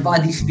and then their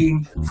body's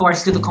being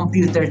forced to the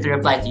computer to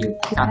reply to you.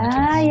 Not the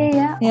case.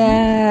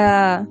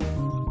 Yeah.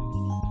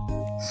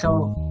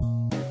 So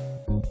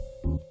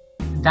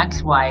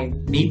that's why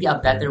maybe a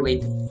better way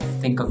to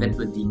think of it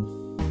would be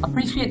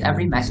appreciate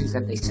every message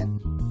that they send.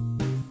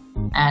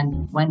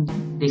 And when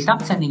they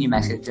stop sending you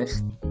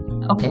messages,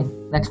 okay,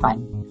 that's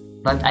fine.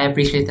 But I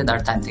appreciated our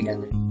time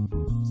together.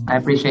 I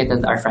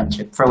appreciated our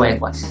friendship for what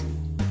it was.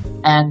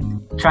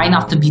 And try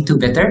not to be too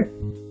bitter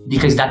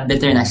because that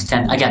bitterness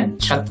can, again,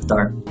 shut the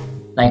door.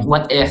 Like,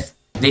 what if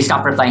they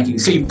stop replying to you?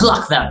 So you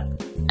block them.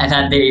 And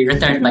then they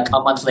return like a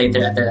month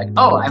later and they're like,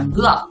 oh, I'm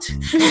blocked.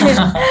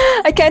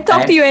 I can't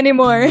talk to you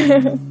anymore.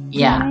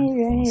 Yeah.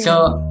 Right.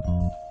 So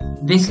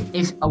this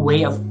is a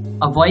way of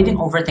avoiding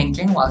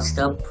overthinking while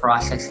still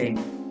processing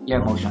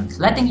your emotions.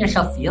 Letting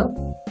yourself feel,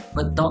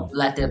 but don't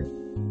let it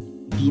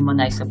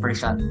demonize the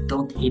person.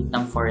 Don't hate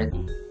them for it.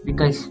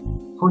 Because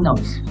who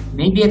knows?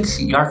 Maybe it's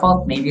your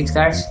fault, maybe it's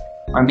theirs,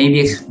 or maybe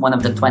it's one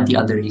of the 20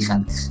 other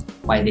reasons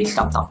why they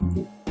stopped talking to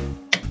you.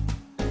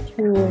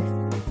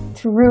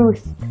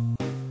 Truth.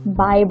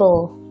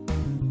 Bible.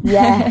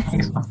 Yes.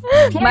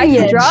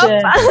 Mic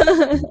drop.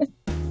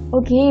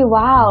 Okay,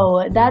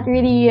 wow. That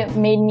really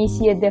made me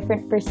see a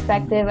different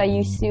perspective. I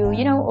used to,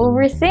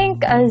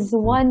 overthink as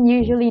one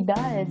usually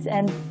does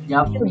and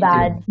feel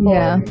bad for,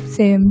 Yeah,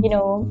 same.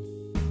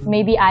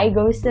 maybe I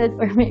ghosted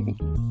or maybe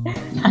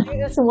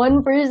this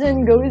one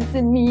person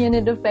ghosted me and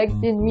it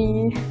affected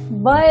me.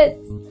 But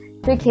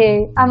it's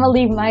okay, I'm gonna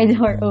leave my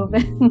door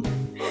open.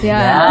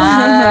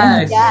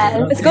 Yeah. Yes.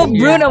 Let's go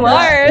Bruno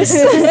Mars.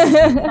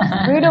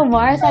 Bruno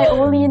Mars, I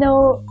only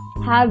know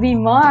Javi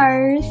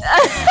Mars.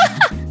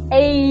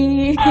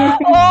 Hey. Oh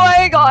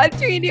my god,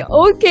 Trini.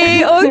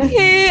 Okay,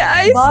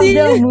 I Bob see.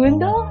 Del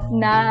Mundo?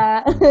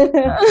 Nah.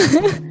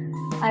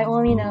 I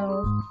only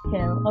know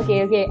him.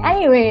 Okay.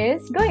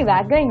 Anyways, going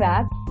back.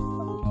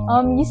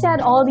 You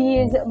said all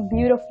these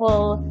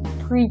beautiful,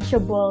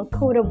 preachable,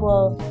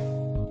 quotable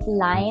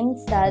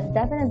lines that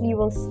definitely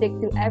will stick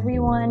to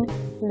everyone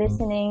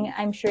listening.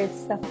 I'm sure it's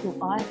stuck to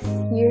us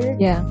here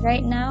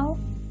right now.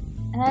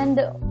 And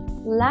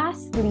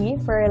lastly,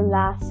 for our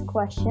last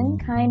question,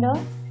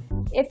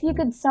 if you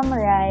could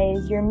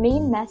summarize your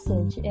main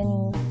message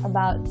in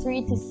about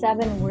 3 to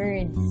 7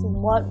 words,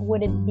 what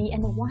would it be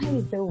and why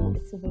those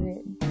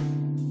words?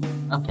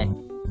 Okay.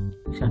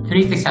 So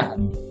 3 to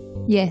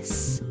 7.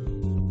 Yes.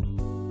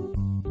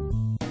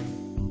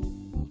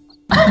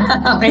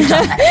 Wait,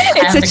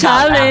 It's a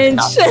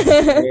challenge.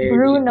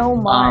 Bruno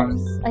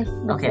Mars.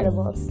 The okay.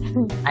 syllables.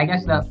 I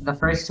guess the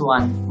first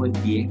one would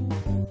be,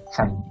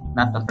 sorry,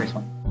 not the first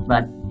one,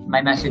 but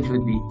my message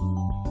would be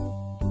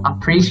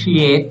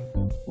appreciate,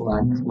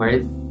 one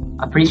word,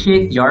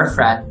 appreciate your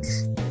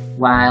friends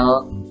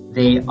while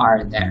they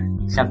are there.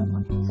 7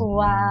 words.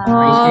 Wow.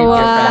 Appreciate Oh,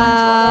 your friends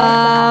while they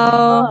are there.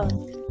 wow.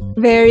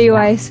 Very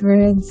wise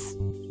words.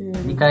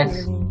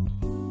 Because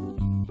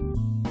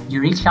you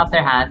reached out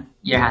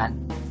your hand,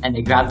 and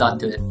they grabbed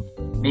onto it.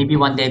 Maybe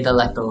one day they'll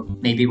let go.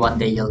 Maybe one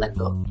day you'll let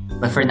go.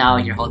 But for now,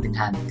 you're holding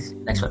hands.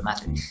 That's what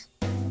matters.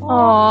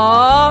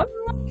 Aww.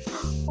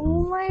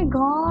 Oh my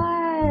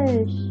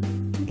gosh.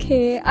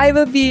 Okay, I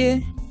will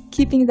be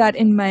keeping that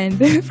in mind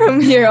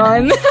from here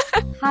on.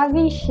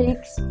 Javi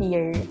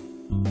Shakespeare.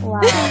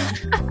 Wow.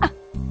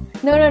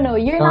 No.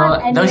 You're So,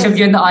 not any those of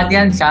you in the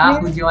audience, You're-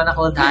 who do you want to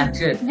hold hands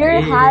with?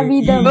 You're Javi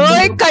the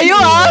Uy, kayo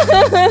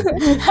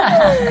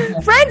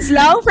Friends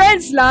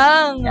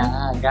lang.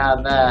 Yeah,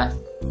 grabe.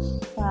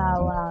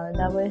 Wow.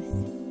 That was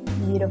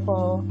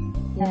beautiful.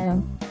 Yeah.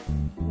 And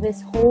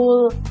this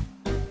whole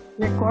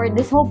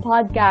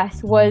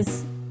podcast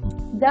was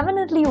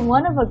definitely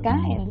one of a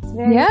kind. It's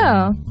very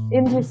Yeah.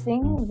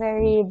 interesting,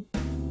 very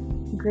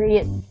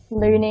great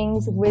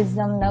learnings,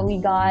 wisdom that we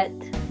got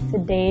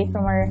today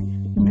from our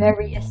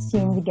very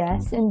esteemed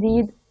guest.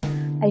 Indeed.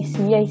 I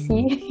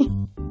see.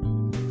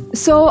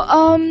 So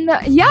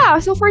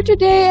so for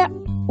today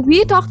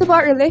we talked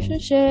about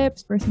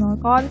relationships, personal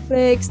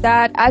conflicts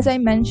that, as I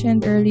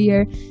mentioned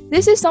earlier,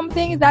 this is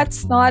something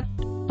that's not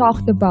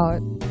talked about,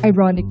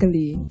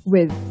 ironically,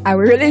 with our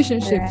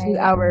relationships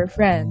with Right. our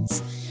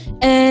friends.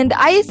 And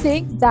I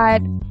think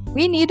that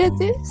we needed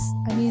this.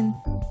 I mean,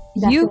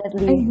 you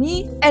Definitely. and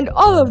me and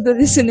all of the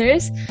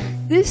listeners,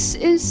 this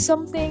is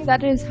something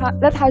that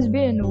has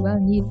been well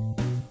needed.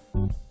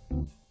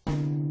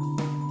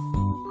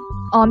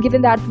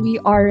 Given that we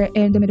are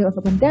in the middle of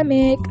a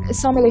pandemic,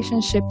 some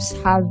relationships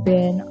have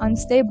been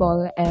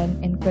unstable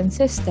and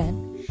inconsistent.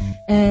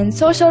 And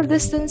social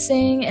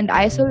distancing and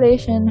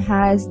isolation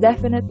has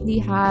definitely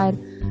had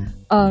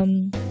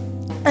an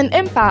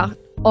impact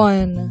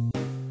on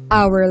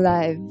our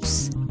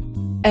lives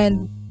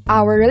and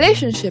our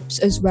relationships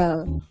as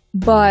well.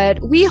 But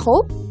we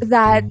hope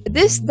that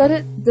this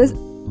doesn't.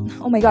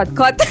 Oh my god,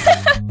 cut!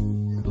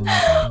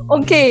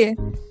 Okay,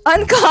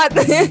 uncut!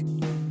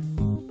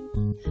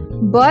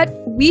 But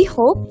we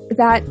hope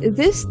that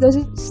this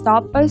doesn't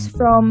stop us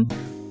from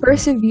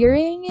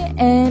persevering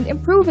and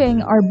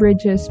improving our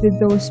bridges with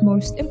those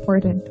most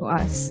important to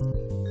us.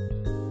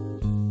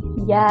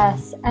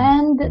 Yes,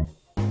 and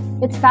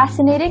it's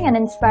fascinating and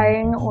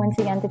inspiring once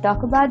again to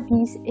talk about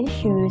these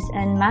issues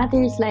and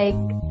matters like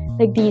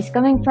these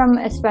coming from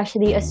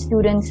especially a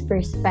student's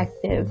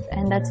perspective.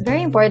 And that's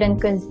very important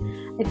because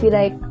I feel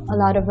like a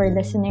lot of our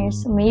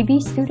listeners may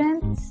be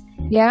students.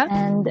 Yeah?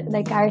 And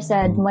like Kara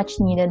said, much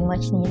needed.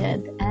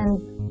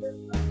 And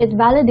it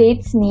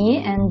validates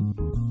me and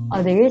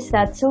others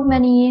that so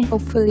many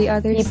Hopefully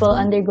others. people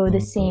undergo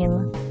the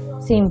same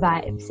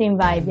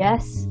vibe,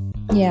 yes?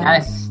 Yeah.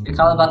 Yes, it's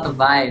all about the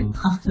vibe.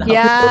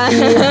 Yeah.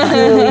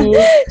 Truly,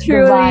 the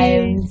Truly.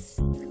 vibes.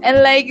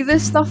 And like the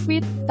stuff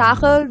we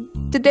tackled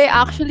today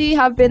actually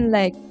have been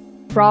like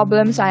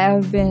problems I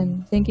have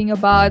been thinking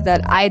about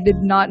that I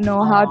did not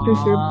know how to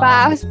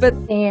surpass. But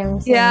Same.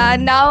 yeah,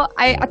 now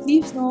I at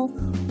least know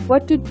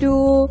what to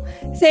do.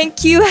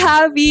 Thank you,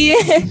 Javi,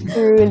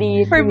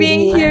 Truly. for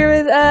being here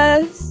with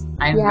us.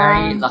 I'm Yeah.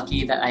 very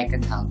lucky that I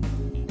can help.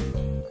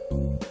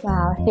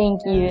 Wow,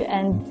 thank you.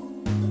 And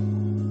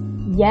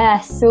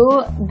yes, so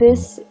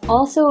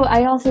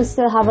I also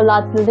still have a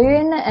lot to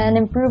learn and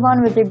improve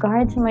on with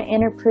regard to my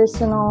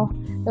interpersonal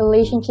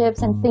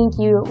relationships, and thank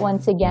you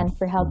once again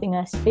for helping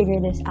us figure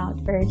this out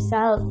for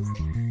ourselves.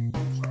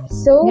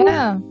 So,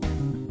 Yeah.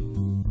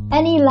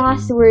 any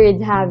last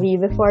words, Javi,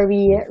 before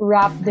we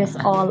wrap this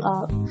all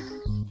up?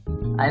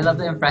 I love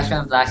the impression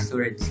of last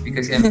words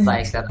because it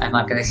implies that I'm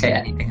not going to say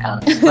anything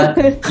else. But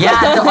yeah,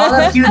 to all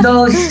of you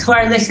those who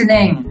are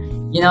listening,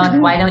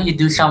 why don't you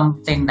do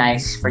something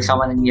nice for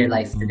someone in your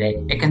life today?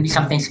 It can be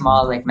something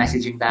small like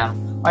messaging them,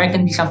 or it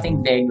can be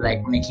something big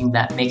like making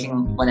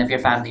one of your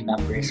family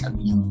members a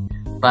meal.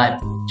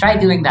 But try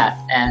doing that,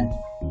 and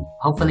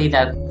hopefully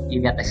that you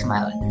get a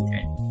smile in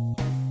return.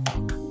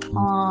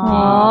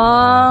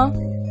 Aww,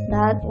 Aww.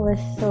 that was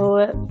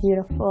so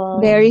beautiful.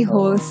 Very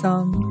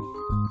wholesome.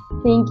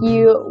 Thank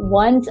you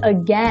once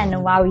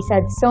again. Wow, we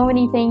said so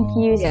many thank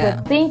yous, Yeah.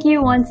 but thank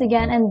you once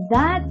again. And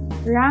that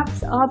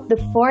wraps up the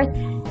fourth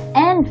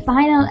and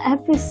final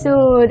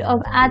episode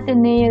of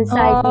Ateneo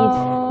Psyche's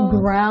Aww.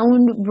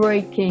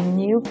 groundbreaking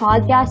new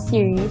podcast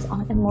series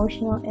on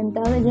emotional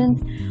intelligence.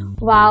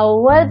 Wow,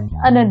 what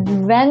an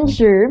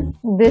adventure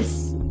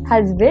this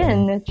has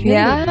been. Truly.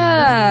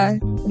 Yeah,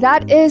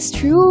 that is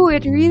true.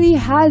 It really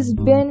has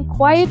been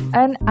quite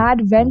an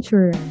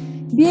adventure.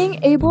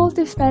 Being able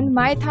to spend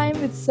my time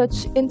with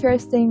such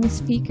interesting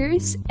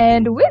speakers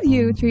and with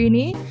you,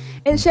 Trini,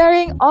 and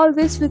sharing all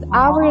this with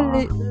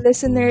our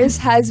listeners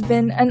has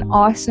been an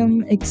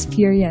awesome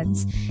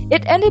experience.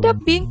 It ended up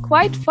being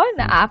quite fun,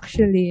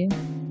 actually.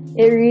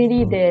 It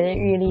really did. It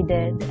really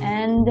did.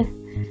 And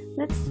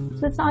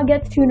let's not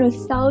get too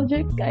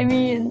nostalgic. I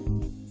mean,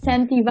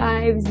 Senti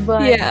vibes,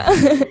 but Yeah.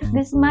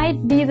 this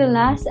might be the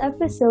last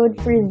episode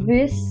for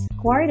this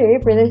quarter,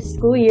 for this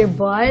school year,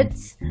 but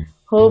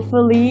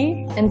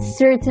hopefully and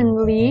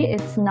certainly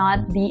it's not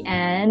the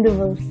end.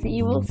 We'll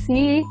see. We'll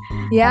see.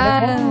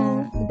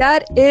 Yeah,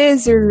 that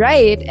is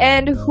right.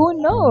 And who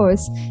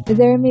knows?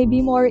 There may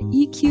be more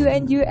EQ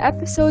and U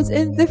episodes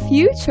in the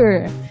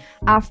future.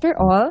 After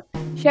all,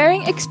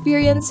 sharing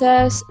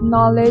experiences,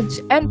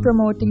 knowledge, and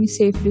promoting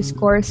safe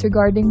discourse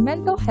regarding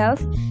mental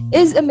health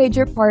is a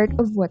major part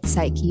of what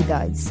Psyche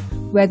does,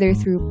 whether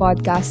through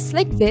podcasts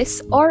like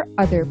this or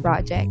other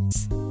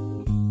projects.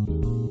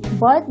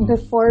 But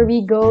before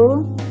we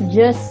go,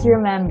 just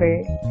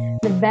remember,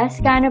 the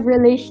best kind of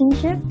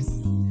relationships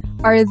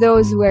Are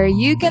those where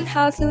you can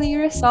healthily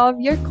resolve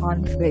your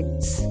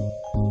conflicts.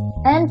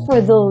 and for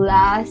the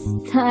last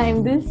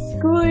time this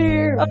school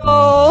year.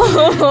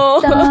 Oh!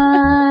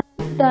 Dun,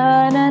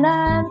 dun, dun,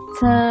 dun,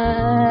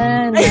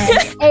 dun.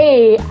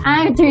 Hey,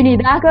 I'm Trini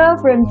Daka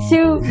from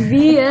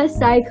 2BS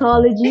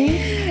Psychology.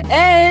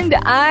 And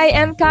I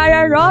am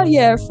Cara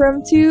Roya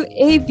from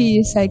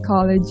 2AB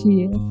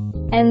Psychology.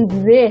 And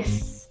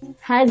this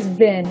has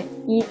been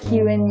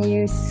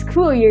EQ&U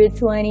School Year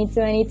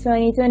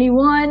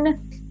 2020-2021.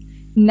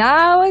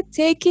 Now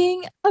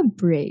taking a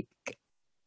break.